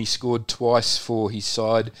when he scored twice for his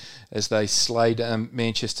side as they slayed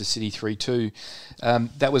Manchester City 3-2.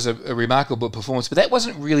 That was a remarkable performance, but that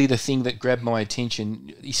wasn't really the thing that grabbed my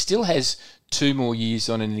attention. He still has 2 more years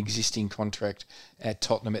on an existing contract at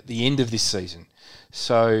Tottenham at the end of this season.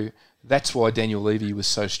 So that's why Daniel Levy was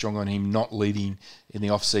so strong on him not leaving in the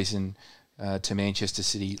off-season to Manchester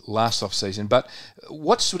City last off-season. But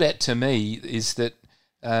what stood out to me is that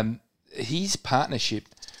his partnership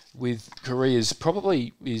with Korea's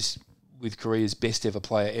best ever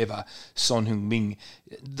player ever, Son Heung-min.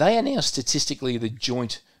 They are now statistically the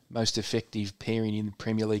joint most effective pairing in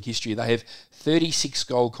Premier League history. They have 36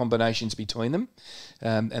 goal combinations between them,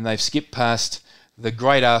 and they've skipped past the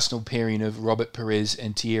great Arsenal pairing of Robert Perez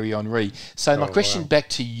and Thierry Henry. So my question back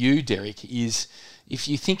to you, Derek, is if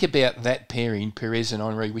you think about that pairing, Perez and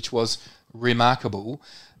Henry, which was remarkable,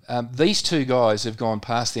 these two guys have gone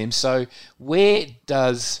past them. So where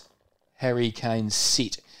does Harry Kane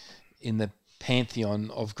sit in the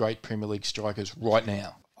pantheon of great Premier League strikers right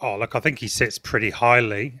now? Oh, look, I think he sits pretty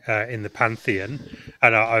highly in the pantheon,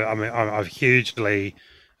 and I'm hugely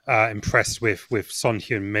impressed with Son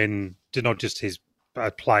Heung-min. Not just his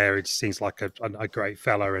player; it seems like a great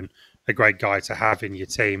fella and a great guy to have in your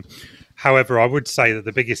team. However, I would say that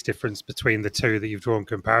the biggest difference between the two that you've drawn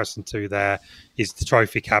comparison to there is the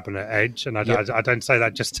trophy cabinet edge, and I don't say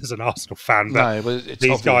that just as an Arsenal fan, but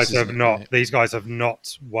these guys have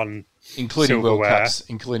not won. Including World Cups.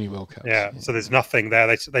 Yeah, so there's nothing there.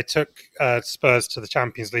 They took Spurs to the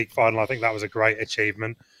Champions League final. I think that was a great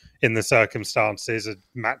achievement in the circumstances. It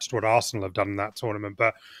matched what Arsenal have done in that tournament.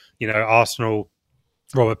 But, Arsenal,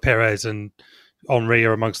 Robert Perez and Henry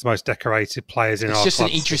are amongst the most decorated players in our club's It's just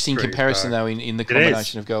an interesting comparison, though, in the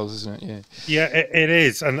combination of goals, isn't it? Yeah, it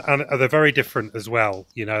is. And they're very different as well.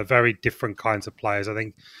 Very different kinds of players. I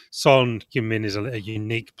think Son Heung-min is a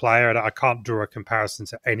unique player, and I can't draw a comparison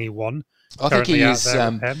to anyone. I think he is.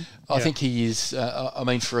 I think he is.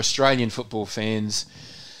 For Australian football fans,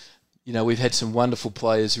 we've had some wonderful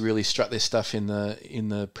players who really struck their stuff in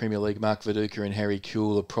the Premier League. Mark Viduka and Harry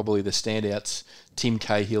Kewell are probably the standouts. Tim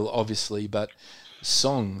Cahill, obviously, but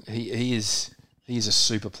Song, he is a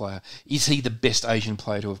super player. Is he the best Asian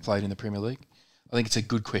player to have played in the Premier League? I think it's a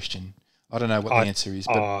good question. I don't know what the answer is.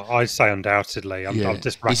 But I'd say undoubtedly. I'm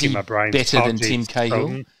just racking my brain. Better than Tim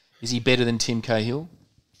Cahill? Is he better than Tim Cahill?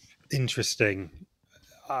 Interesting.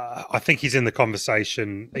 I think he's in the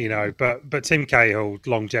conversation, but Tim Cahill,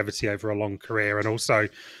 longevity over a long career, and also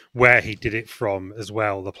where he did it from as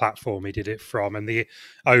well, the platform he did it from, and the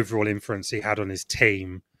overall influence he had on his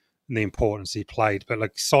team and the importance he played.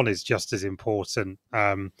 But Son is just as important.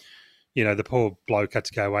 the poor bloke had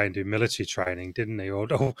to go away and do military training, didn't he? Or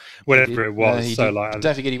whatever it was. He so did. like,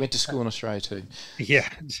 don't forget he went to school in Australia too. Yeah.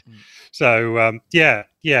 So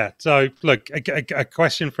yeah. So look, a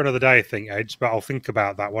question for another day, I think, Edge. But I'll think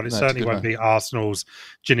about that one. It certainly won't be Arsenal's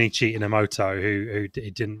Junichi Inamoto, who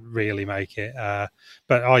didn't really make it.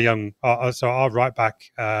 But our right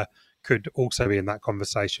back could also be in that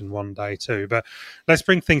conversation one day too. But let's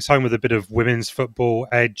bring things home with a bit of women's football.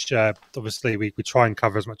 Edge, obviously we try and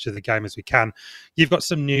cover as much of the game as we can. You've got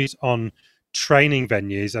some news on training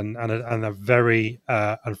venues and a very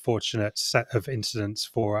unfortunate set of incidents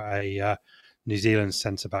for a New Zealand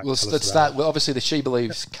centre-back. Well, let's start. Well, obviously the She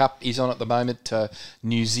Believes Cup is on at the moment.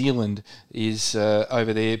 New Zealand is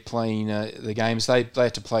over there playing the games. They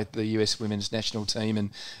had to play the US women's national team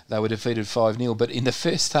and they were defeated 5-0. But in the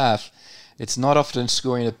first half, it's not often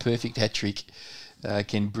scoring a perfect hat-trick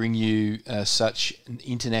can bring you such an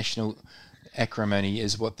international acrimony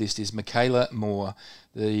as what this is. Michaela Moore,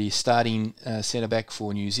 the starting centre-back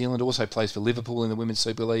for New Zealand, also plays for Liverpool in the Women's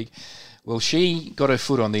Super League. Well, she got her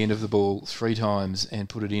foot on the end of the ball 3 times and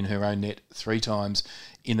put it in her own net 3 times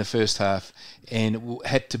in the first half and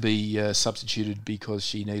had to be substituted because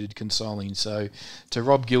she needed consoling. So to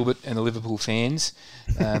Rob Gilbert and the Liverpool fans,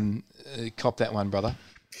 cop that one, brother.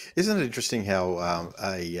 Isn't it interesting how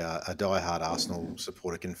a diehard Arsenal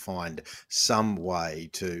supporter can find some way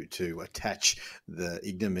to attach the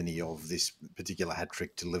ignominy of this particular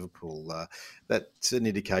hat-trick to Liverpool? That's an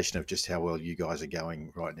indication of just how well you guys are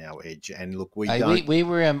going right now, Edge. And look,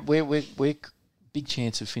 we're big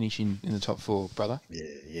chance of finishing in the top 4, brother.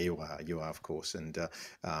 Yeah, you are, of course, and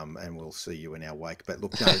we'll see you in our wake. But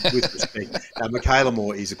look, no, with respect, Michaela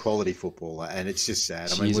Moore is a quality footballer, and it's just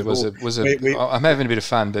sad. I'm having a bit of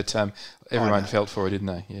fun, but everyone felt for her, didn't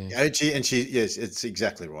they? Yeah. Yes, it's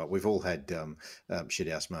exactly right. We've all had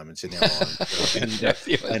shithouse moments in our lives,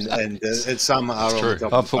 and some are on the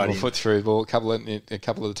top. I've put my foot through the ball a couple of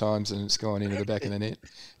the times, and it's gone into the back of the net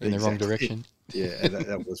in the wrong direction. Yeah, and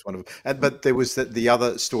that was one of them. But there was the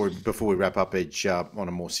other story before we wrap up, Edge, on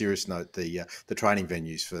a more serious note, the training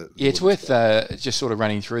venues for... Yeah, it's worth just sort of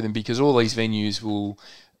running through them because all these venues will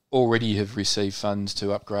already have received funds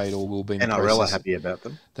to upgrade or will be in the process. NRL are happy about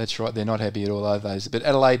them. That's right, they're not happy at all, are those. But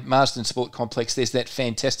Adelaide Marsden Sport Complex, there's that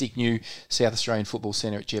fantastic new South Australian Football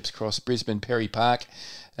Centre at Jepps Cross, Brisbane Perry Park,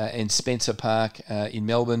 and Spencer Park in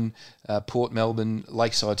Melbourne, Port Melbourne,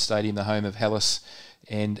 Lakeside Stadium, the home of Hellas,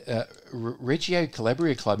 and Reggio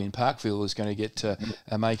Calabria Club in Parkville is going to get a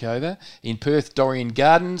makeover. In Perth, Dorrien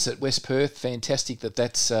Gardens at West Perth, fantastic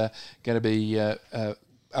that's going to be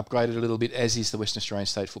upgraded a little bit, as is the Western Australian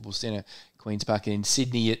State Football Centre, Queen's Park. And in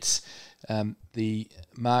Sydney, it's the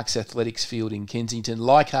Marks Athletics Field in Kensington.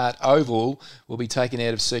 Leichhardt Oval will be taken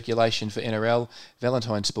out of circulation for NRL.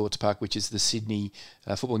 Valentine Sports Park, which is the Sydney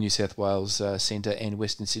Football New South Wales Centre, and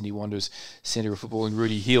Western Sydney Wanderers Centre of Football in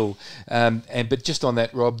Rooty Hill. But just on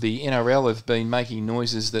that, Rob, the NRL have been making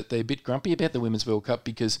noises that they're a bit grumpy about the Women's World Cup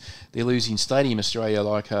because they're losing Stadium Australia,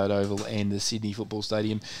 Leichhardt Oval and the Sydney Football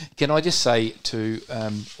Stadium. Can I just say to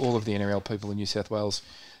all of the NRL people in New South Wales,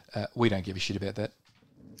 we don't give a shit about that.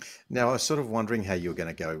 Now, I was sort of wondering how you were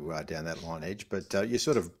going to go down that line, Edge, but you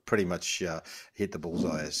sort of pretty much hit the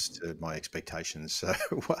bullseye as to my expectations. So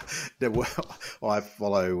I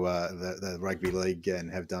follow the rugby league and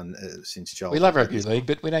have done since childhood. We love rugby league,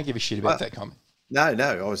 but we don't give a shit about that comment. No,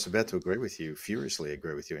 I was about to agree with you, furiously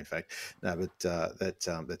agree with you, in fact. No, but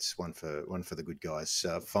that's one for the good guys.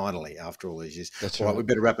 Finally, after all these years. That's all right. We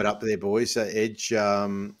better wrap it up there, boys. Edge,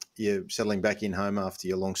 you're settling back in home after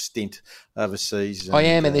your long stint overseas. I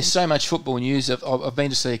am, and there's so much football news. I've been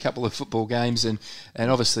to see a couple of football games, and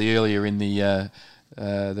obviously earlier in the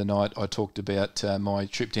night I talked about my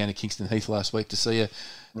trip down to Kingston Heath last week to see a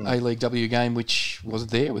A-League W game, which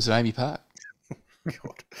wasn't there. It was at Amy Park.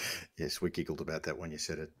 God. Yes, we giggled about that when you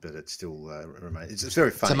said it, but it still remains. It's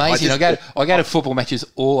very funny. It's amazing. I go to football matches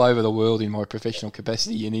all over the world in my professional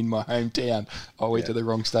capacity, and in my hometown, I went to the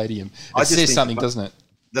wrong stadium. It says something, doesn't it?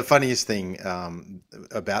 The funniest thing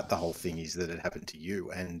about the whole thing is that it happened to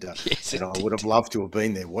you, and I would have loved to have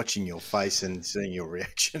been there watching your face and seeing your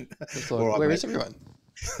reaction. Like, where is everyone?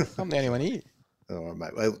 I'm the only one here. All right,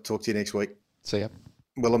 mate. Well, talk to you next week. See ya.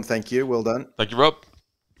 Willem, thank you. Well done. Thank you, Rob.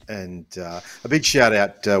 And a big shout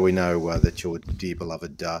out. We know that your dear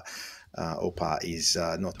beloved Opa is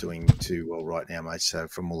not doing too well right now, mate. So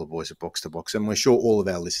from all the boys at Box to Box, and we're sure all of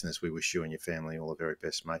our listeners, we wish you and your family all the very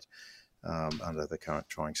best, mate, under the current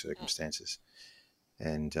trying circumstances.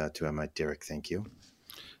 And to our mate Derek, thank you.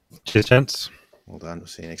 Cheers, gents. Well done. We'll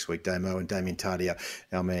see you next week, Damo. And Damien Tardio,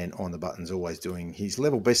 our man on the buttons, always doing his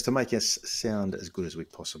level best to make us sound as good as we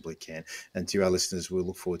possibly can. And to our listeners, we'll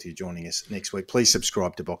look forward to you joining us next week. Please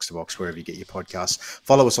subscribe to Box wherever you get your podcasts.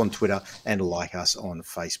 Follow us on Twitter and like us on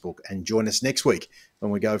Facebook. And join us next week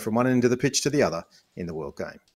when we go from one end of the pitch to the other in the World Game.